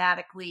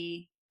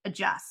automatically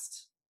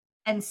adjust.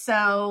 And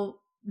so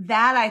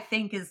that I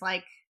think is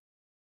like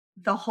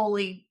the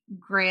holy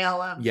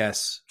grail of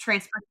Yes.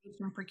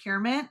 transportation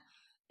procurement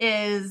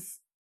is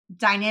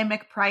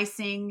dynamic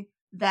pricing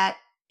that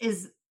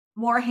is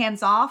more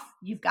hands off.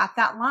 You've got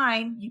that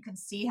line, you can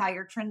see how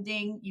you're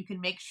trending, you can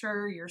make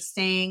sure you're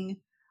staying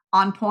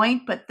on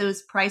point, but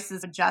those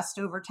prices adjust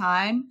over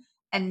time.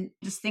 And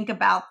just think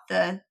about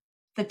the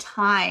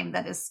time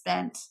that is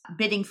spent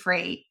bidding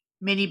freight,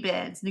 mini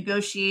bids,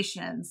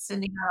 negotiations,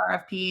 sending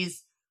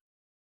RFPs.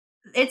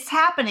 It's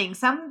happening.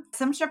 Some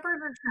shippers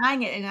are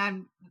trying it, and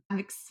I'm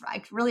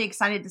really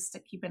excited just to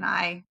keep an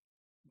eye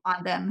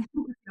on them.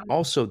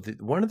 Also,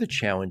 one of the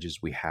challenges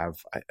we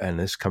have, and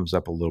this comes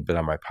up a little bit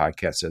on my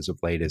podcast as of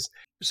late, is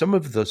some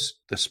of the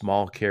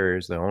small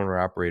carriers, the owner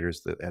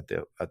operators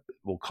that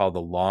we'll call the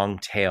long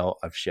tail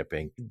of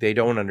shipping, they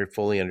don't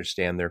fully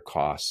understand their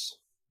costs,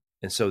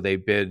 and so they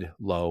bid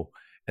low.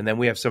 And then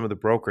we have some of the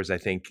brokers, I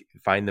think,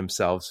 find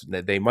themselves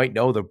that they might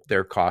know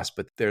their costs,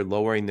 but they're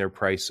lowering their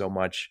price so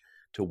much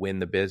to win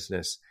the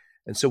business.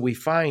 And so we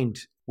find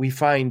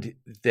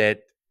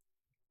that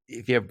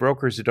if you have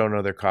brokers who don't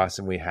know their costs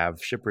and we have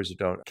carriers who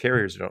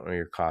don't know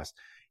your costs,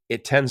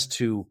 it tends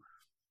to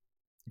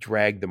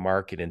drag the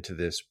market into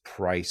this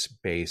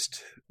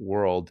price-based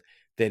world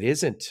that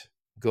isn't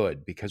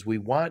good because we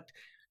want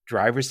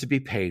drivers to be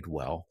paid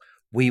well.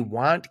 We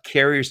want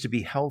carriers to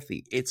be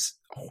healthy. It's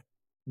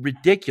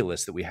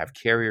ridiculous that we have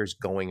carriers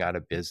going out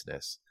of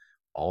business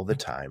all the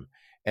time.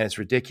 And it's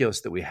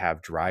ridiculous that we have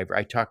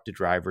I talk to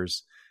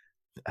drivers.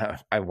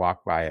 I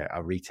walk by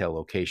a retail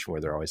location where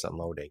they're always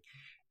unloading.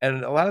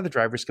 And a lot of the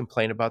drivers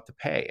complain about the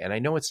pay. And I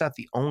know it's not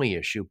the only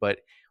issue, but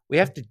we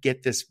have to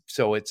get this.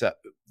 So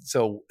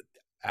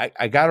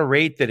I got a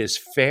rate that is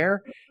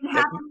fair. It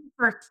happened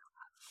for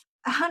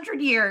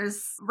 100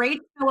 years.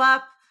 Rates go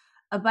up,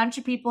 a bunch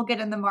of people get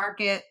in the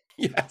market.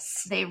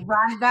 Yes. They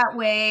ride that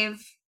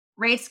wave.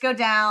 Rates go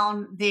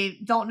down. They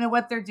don't know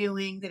what they're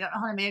doing. They don't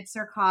know how to manage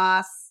their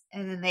costs,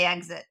 and then they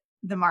exit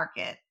the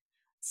market.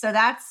 So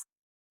that's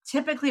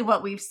typically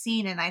what we've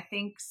seen. And I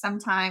think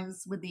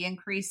sometimes with the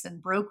increase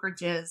in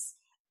brokerages,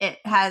 it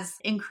has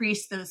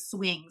increased those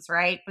swings,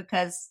 right?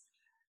 Because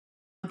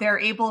they're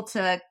able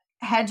to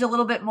hedge a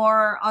little bit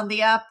more on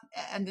the up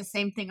and the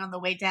same thing on the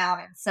way down.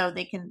 And so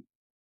they can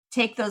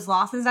take those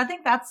losses. I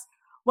think that's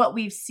what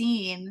we've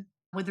seen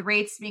with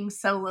rates being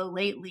so low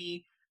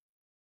lately.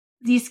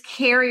 These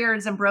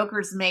carriers and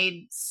brokers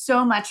made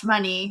so much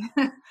money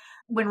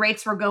when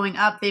rates were going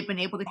up. They've been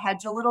able to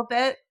hedge a little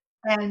bit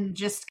and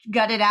just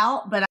gut it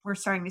out. But we're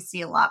starting to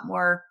see a lot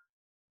more,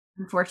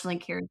 unfortunately,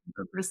 carriers and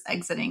brokers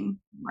exiting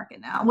the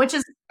market now, which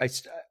is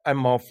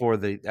I'm all for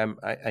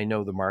I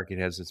know the market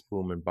has its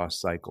boom and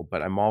bust cycle,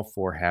 but I'm all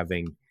for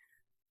having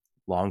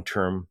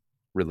long-term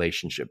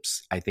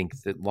relationships. I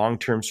think that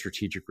long-term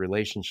strategic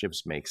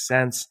relationships make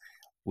sense.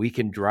 We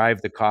can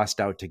drive the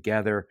cost out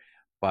together.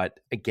 But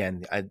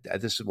again,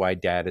 this is why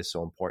data is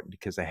so important,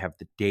 because I have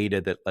the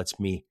data that lets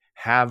me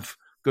have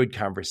good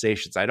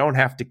conversations. I don't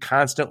have to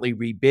constantly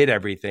rebid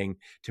everything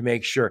to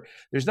make sure.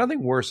 There's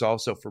nothing worse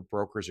also for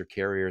brokers or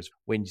carriers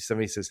when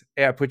somebody says,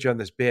 hey, I put you on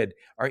this bid.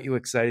 Aren't you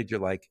excited? You're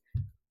like,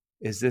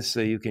 is this so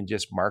you can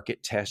just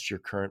market test your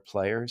current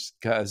players?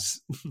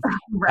 Because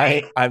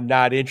right. I'm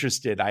not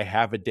interested. I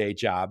have a day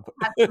job.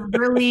 That's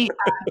really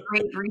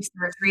great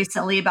research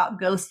recently about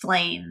ghost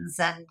lanes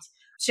and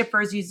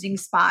shippers using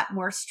spot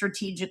more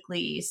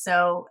strategically.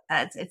 So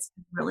it's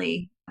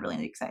really,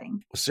 really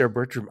exciting. Sarah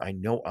Bertram, I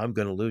know I'm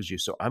going to lose you.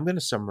 So I'm going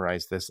to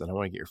summarize this, and I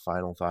want to get your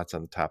final thoughts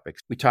on the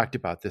topics. We talked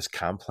about this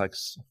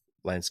complex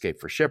landscape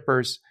for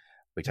shippers.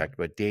 We talked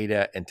about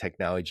data and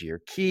technology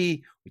are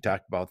key. We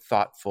talked about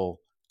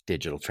thoughtful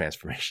digital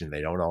transformation.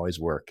 They don't always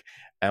work.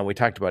 And we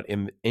talked about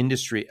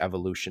industry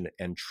evolution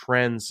and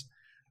trends.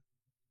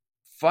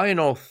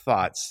 Final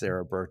thoughts,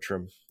 Sarah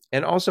Bertram.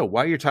 And also,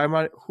 while you're talking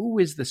about it, who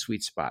is the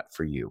sweet spot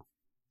for you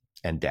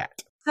and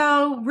DAT?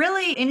 So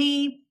really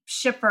any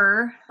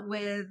shipper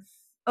with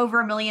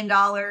over $1 million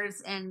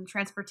in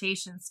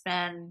transportation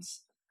spend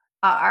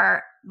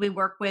we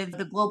work with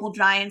the global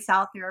giants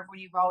out there, everyone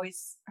you've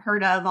always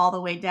heard of, all the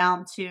way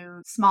down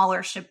to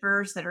smaller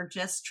shippers that are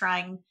just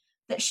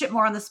that ship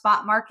more on the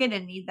spot market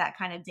and need that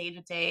kind of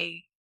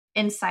day-to-day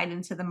insight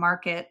into the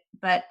market.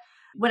 But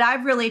what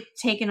I've really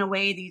taken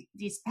away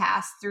these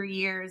past 3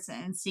 years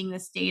and seeing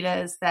this data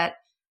is that,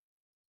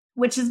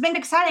 which has been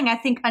exciting, I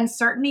think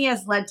uncertainty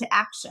has led to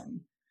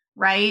action,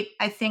 right?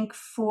 I think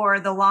for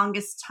the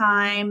longest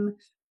time,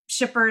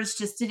 shippers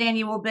just did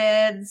annual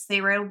bids.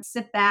 They were able to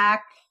sit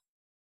back,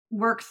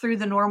 work through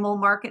the normal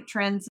market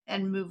trends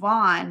and move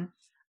on.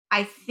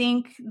 I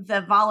think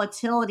the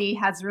volatility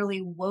has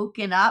really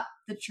woken up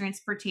the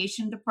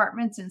transportation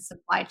departments and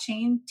supply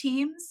chain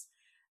teams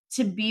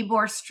to be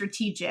more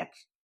strategic,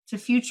 to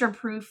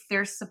future-proof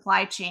their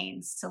supply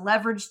chains, to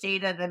leverage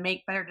data to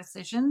make better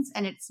decisions.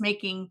 And it's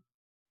making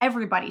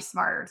everybody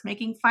smarter. It's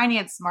making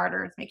finance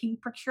smarter. It's making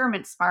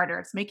procurement smarter.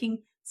 It's making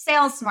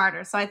sales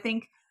smarter. So I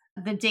think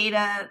the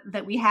data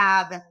that we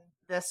have and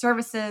the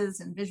services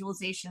and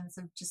visualizations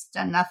have just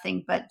done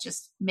nothing but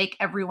just make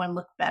everyone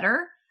look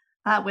better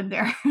when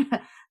they're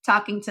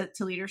talking to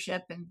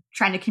leadership and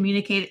trying to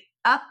communicate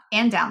up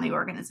and down the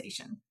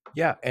organization.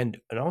 Yeah, and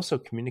also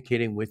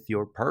communicating with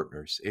your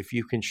partners. If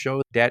you can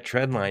show that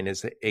trend line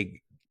is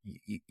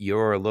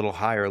you're a little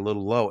high or a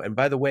little low. And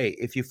by the way,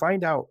 if you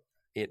find out,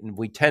 and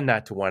we tend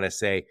not to want to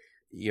say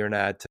you're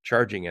not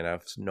charging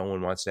enough, so no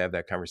one wants to have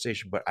that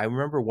conversation. But I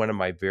remember one of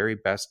my very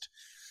best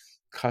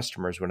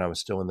customers when I was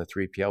still in the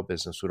 3PL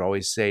business would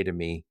always say to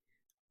me,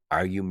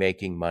 are you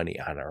making money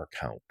on our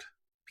account?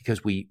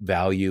 Because we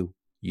value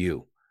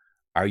you.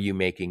 Are you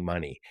making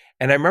money?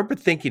 And I remember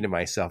thinking to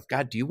myself,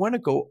 God, do you want to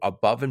go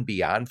above and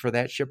beyond for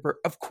that shipper?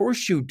 Of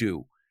course you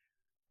do.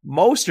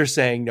 Most are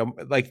saying no,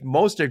 like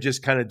most are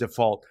just kind of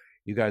default.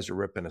 You guys are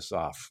ripping us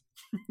off.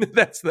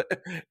 That's the.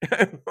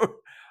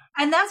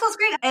 And that's what's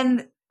great.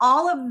 And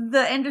all of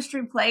the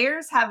industry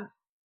players have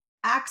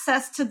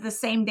access to the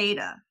same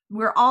data.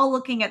 We're all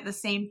looking at the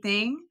same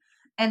thing.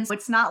 And so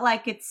it's not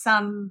like it's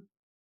some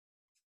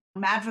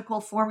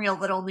magical formula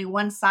that only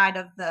one side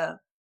of the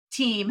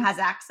team has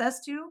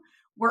access to.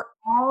 We're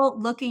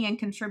all looking and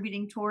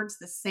contributing towards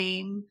the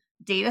same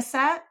data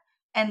set.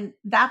 And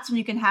that's when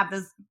you can have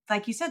those,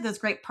 like you said, those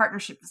great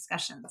partnership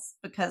discussions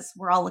because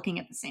we're all looking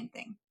at the same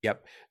thing.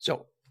 Yep.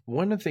 So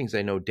one of the things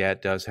I know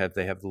DAT does have,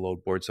 they have the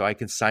load board. So I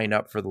can sign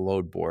up for the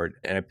load board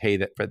and I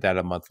pay for that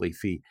a monthly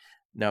fee.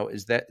 Now,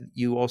 is that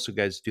you also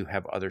guys do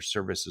have other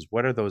services?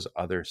 What are those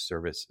other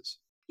services?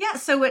 Yeah,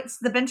 so it's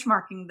the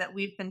benchmarking that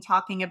we've been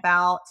talking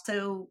about.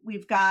 So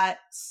we've got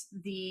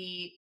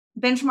the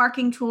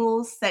benchmarking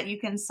tools that you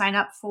can sign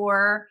up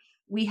for.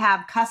 We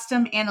have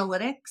custom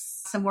analytics,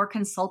 some more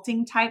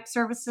consulting type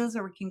services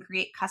where we can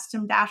create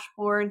custom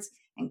dashboards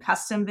and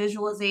custom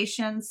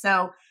visualization.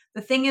 So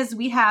the thing is,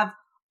 we have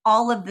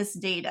all of this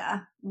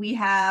data. We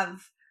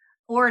have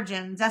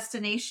origin,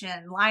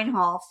 destination, line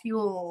haul,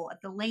 fuel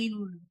at the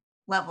lane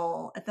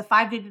level, at the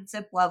 5-digit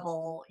zip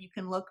level. You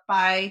can look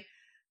by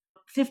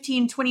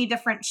 15, 20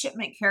 different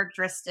shipment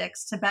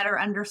characteristics to better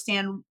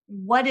understand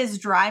what is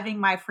driving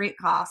my freight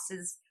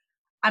costs.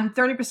 I'm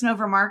 30%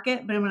 over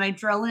market, but when I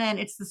drill in,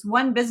 it's this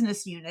one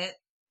business unit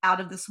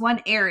out of this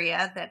one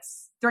area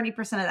that's 30%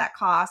 of that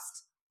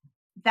cost.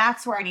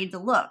 that's where I need to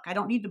look. I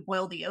don't need to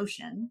boil the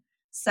ocean.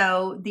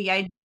 So the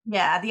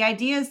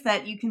idea is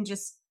that you can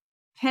just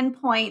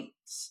pinpoint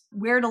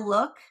where to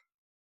look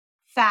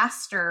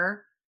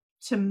faster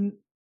to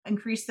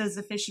increase those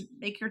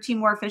make your team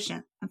more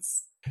efficient.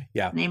 That's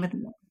Yeah. the name of the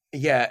game.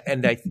 Yeah.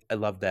 And I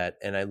love that.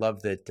 And I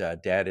love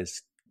that Dad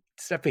is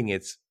stepping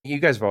you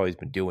guys have always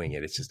been doing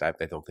it. It's just, I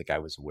don't think I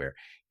was aware,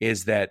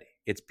 is that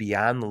it's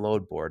beyond the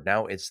load board.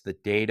 Now it's the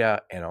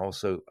data, and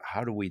also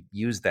how do we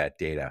use that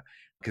data?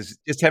 Because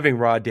just having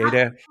raw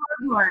data.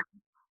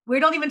 We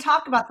don't even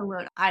talk about the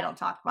load. I don't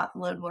talk about the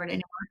load board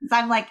anymore because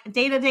I'm like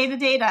data, data,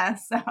 data.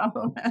 So,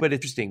 but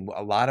interesting.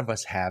 A lot of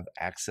us have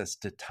access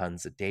to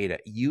tons of data.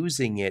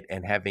 Using it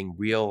and having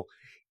real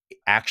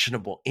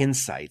actionable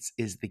insights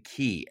is the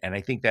key. And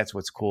I think that's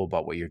what's cool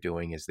about what you're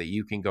doing, is that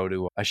you can go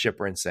to a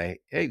shipper and say,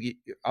 hey,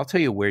 I'll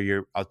tell you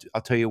where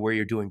I'll tell you where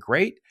you're doing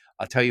great.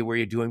 I'll tell you where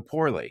you're doing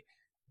poorly.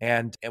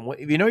 And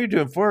if you know you're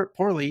doing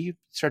poorly, you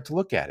start to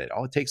look at it.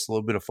 All it takes is a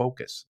little bit of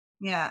focus.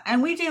 Yeah.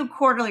 And we do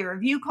quarterly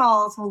review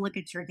calls. We'll look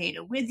at your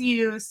data with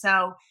you.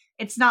 So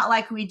it's not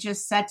like we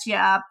just set you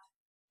up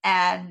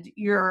and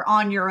you're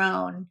on your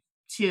own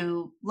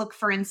to look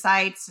for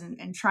insights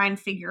and try and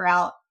figure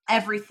out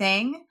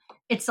everything.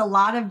 It's a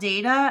lot of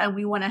data, and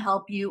we want to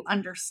help you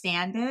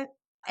understand it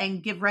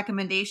and give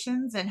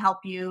recommendations and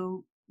help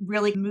you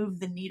really move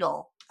the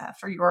needle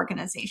for your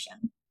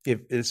organization.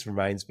 If this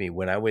reminds me,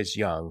 when I was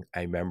young,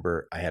 I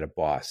remember I had a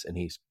boss, and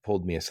he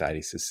pulled me aside.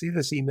 He says, see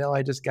this email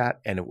I just got?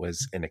 And it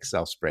was an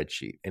Excel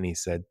spreadsheet. And he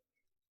said,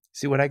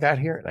 see what I got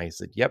here? And I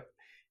said, yep.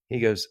 He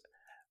goes,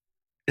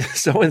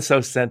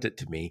 so-and-so sent it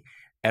to me.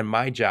 And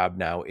my job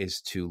now is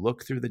to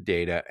look through the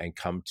data and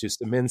come to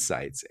some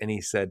insights. And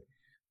he said,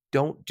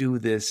 don't do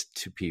this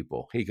to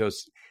people. He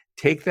goes,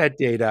 take that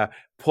data,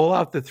 pull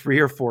out the 3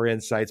 or 4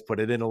 insights, put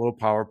it in a little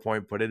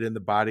PowerPoint, put it in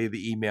the body of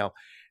the email.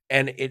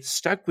 And it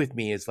stuck with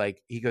me. Is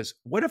like, he goes,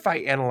 what if I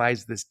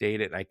analyze this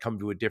data and I come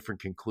to a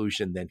different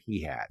conclusion than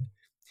he had?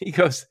 He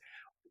goes,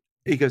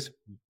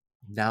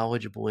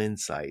 knowledgeable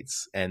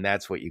insights. And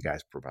that's what you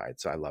guys provide.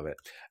 So I love it.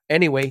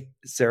 Anyway,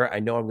 Sarah, I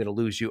know I'm going to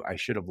lose you. I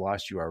should have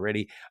lost you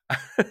already,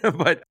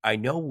 but I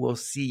know we'll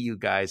see you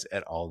guys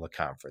at all the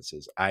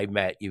conferences. I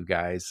met you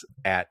guys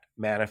at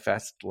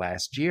Manifest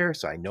last year,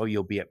 so I know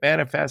you'll be at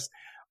Manifest,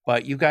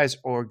 but you guys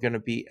are going to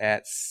be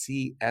at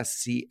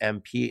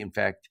CSCMP. In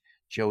fact,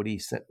 Jody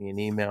sent me an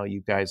email.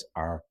 You guys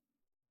are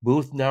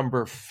booth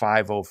number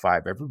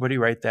 505. Everybody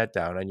write that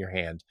down on your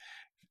hand.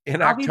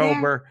 In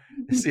October,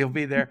 so you'll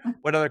be there.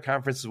 What other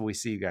conferences will we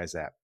see you guys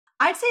at?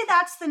 I'd say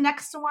that's the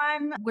next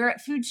one. We're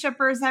at Food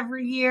Shippers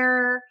every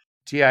year.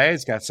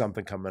 TIA's got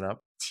something coming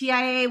up.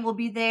 TIA will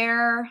be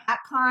there.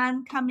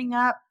 DatCon coming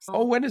up.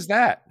 Oh, when is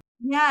that?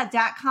 Yeah,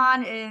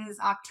 DatCon is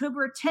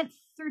October 10th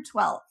through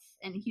 12th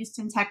in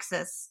Houston,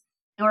 Texas.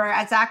 Or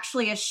it's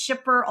actually a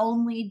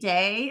shipper-only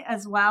day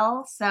as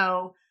well.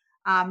 So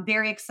I'm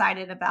very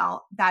excited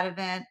about that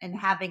event and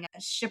having a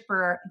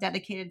shipper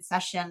dedicated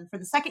session for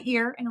the second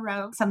year in a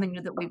row, something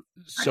new that we've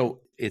started.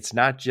 So it's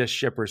not just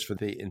shippers for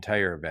the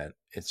entire event.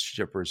 It's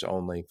shippers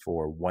only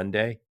for one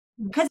day?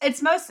 Because it's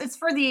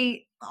for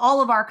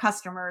all of our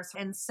customers.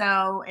 And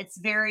so it's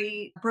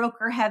very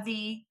broker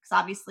heavy because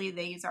obviously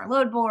they use our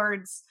load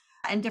boards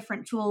and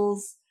different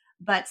tools.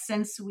 But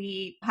since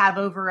we have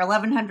over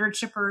 1,100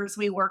 shippers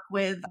we work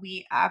with,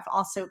 we have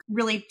also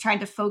really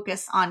tried to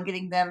focus on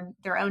getting them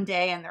their own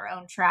day and their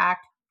own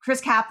track. Chris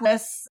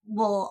Caplis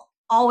will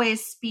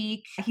always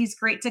speak. He's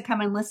great to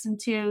come and listen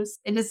to.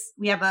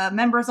 We have a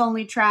members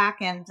only track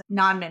and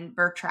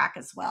non-member track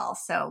as well.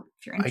 So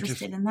if you're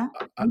interested in that.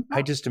 I'm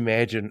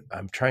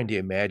trying to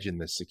imagine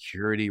the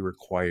security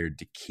required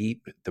to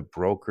keep the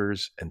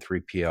brokers and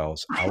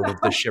 3PLs out of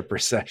the shipper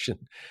session.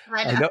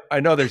 I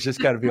know there's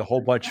just got to be a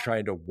whole bunch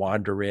trying to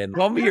wander in.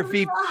 Call me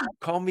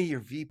your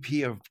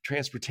VP of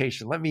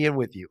transportation. Let me in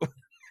with you.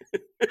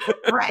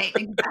 Right.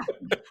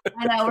 Exactly.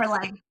 I know we're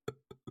like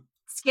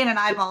skin and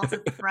eyeballs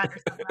at the front or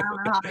something. I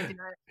don't know how to do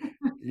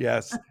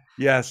it.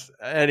 Yes.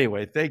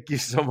 Anyway, thank you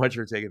so much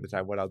for taking the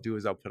time. What I'll do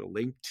is I'll put a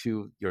link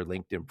to your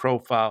LinkedIn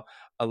profile,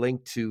 a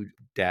link to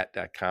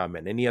DAT.com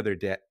and any other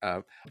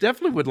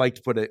definitely would like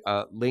to put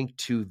a link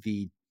to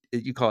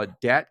you call it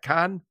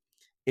DATCon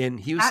in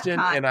Houston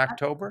in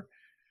October.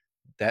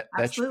 That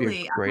should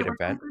be a great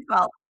event.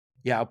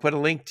 Yeah, I'll put a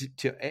link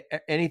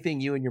to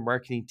anything you and your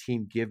marketing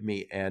team give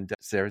me. And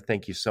Sarah,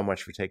 thank you so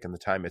much for taking the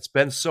time. It's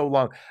been so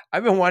long.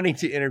 I've been wanting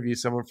to interview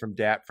someone from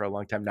DAT for a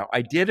long time now.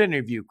 I did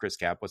interview Chris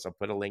Caplis. I'll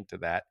put a link to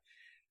that.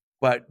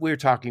 But we're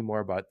talking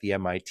more about the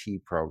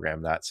MIT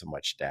program, not so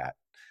much DAT.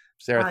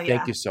 Sarah,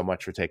 thank you so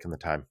much for taking the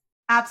time.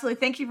 Absolutely.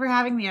 Thank you for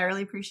having me. I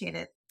really appreciate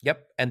it.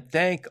 Yep. And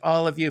thank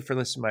all of you for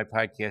listening to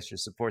my podcast. Your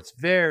support's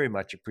very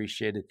much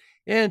appreciated.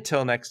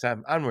 Until next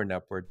time, onward and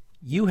upward.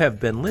 You have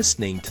been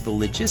listening to the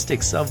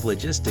Logistics of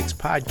Logistics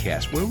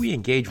podcast, where we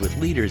engage with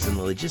leaders in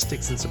the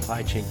logistics and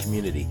supply chain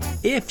community.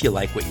 If you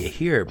like what you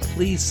hear,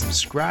 please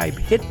subscribe,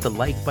 hit the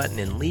like button,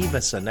 and leave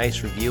us a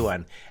nice review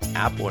on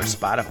Apple or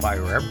Spotify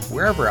or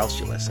wherever else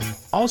you listen.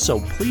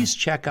 Also, please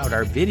check out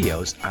our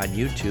videos on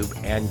YouTube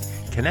and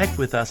Connect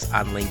with us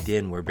on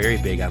LinkedIn. We're very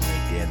big on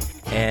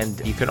LinkedIn.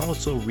 And you can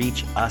also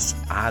reach us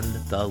on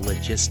the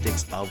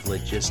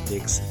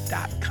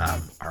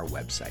logisticsoflogistics.com, our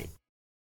website.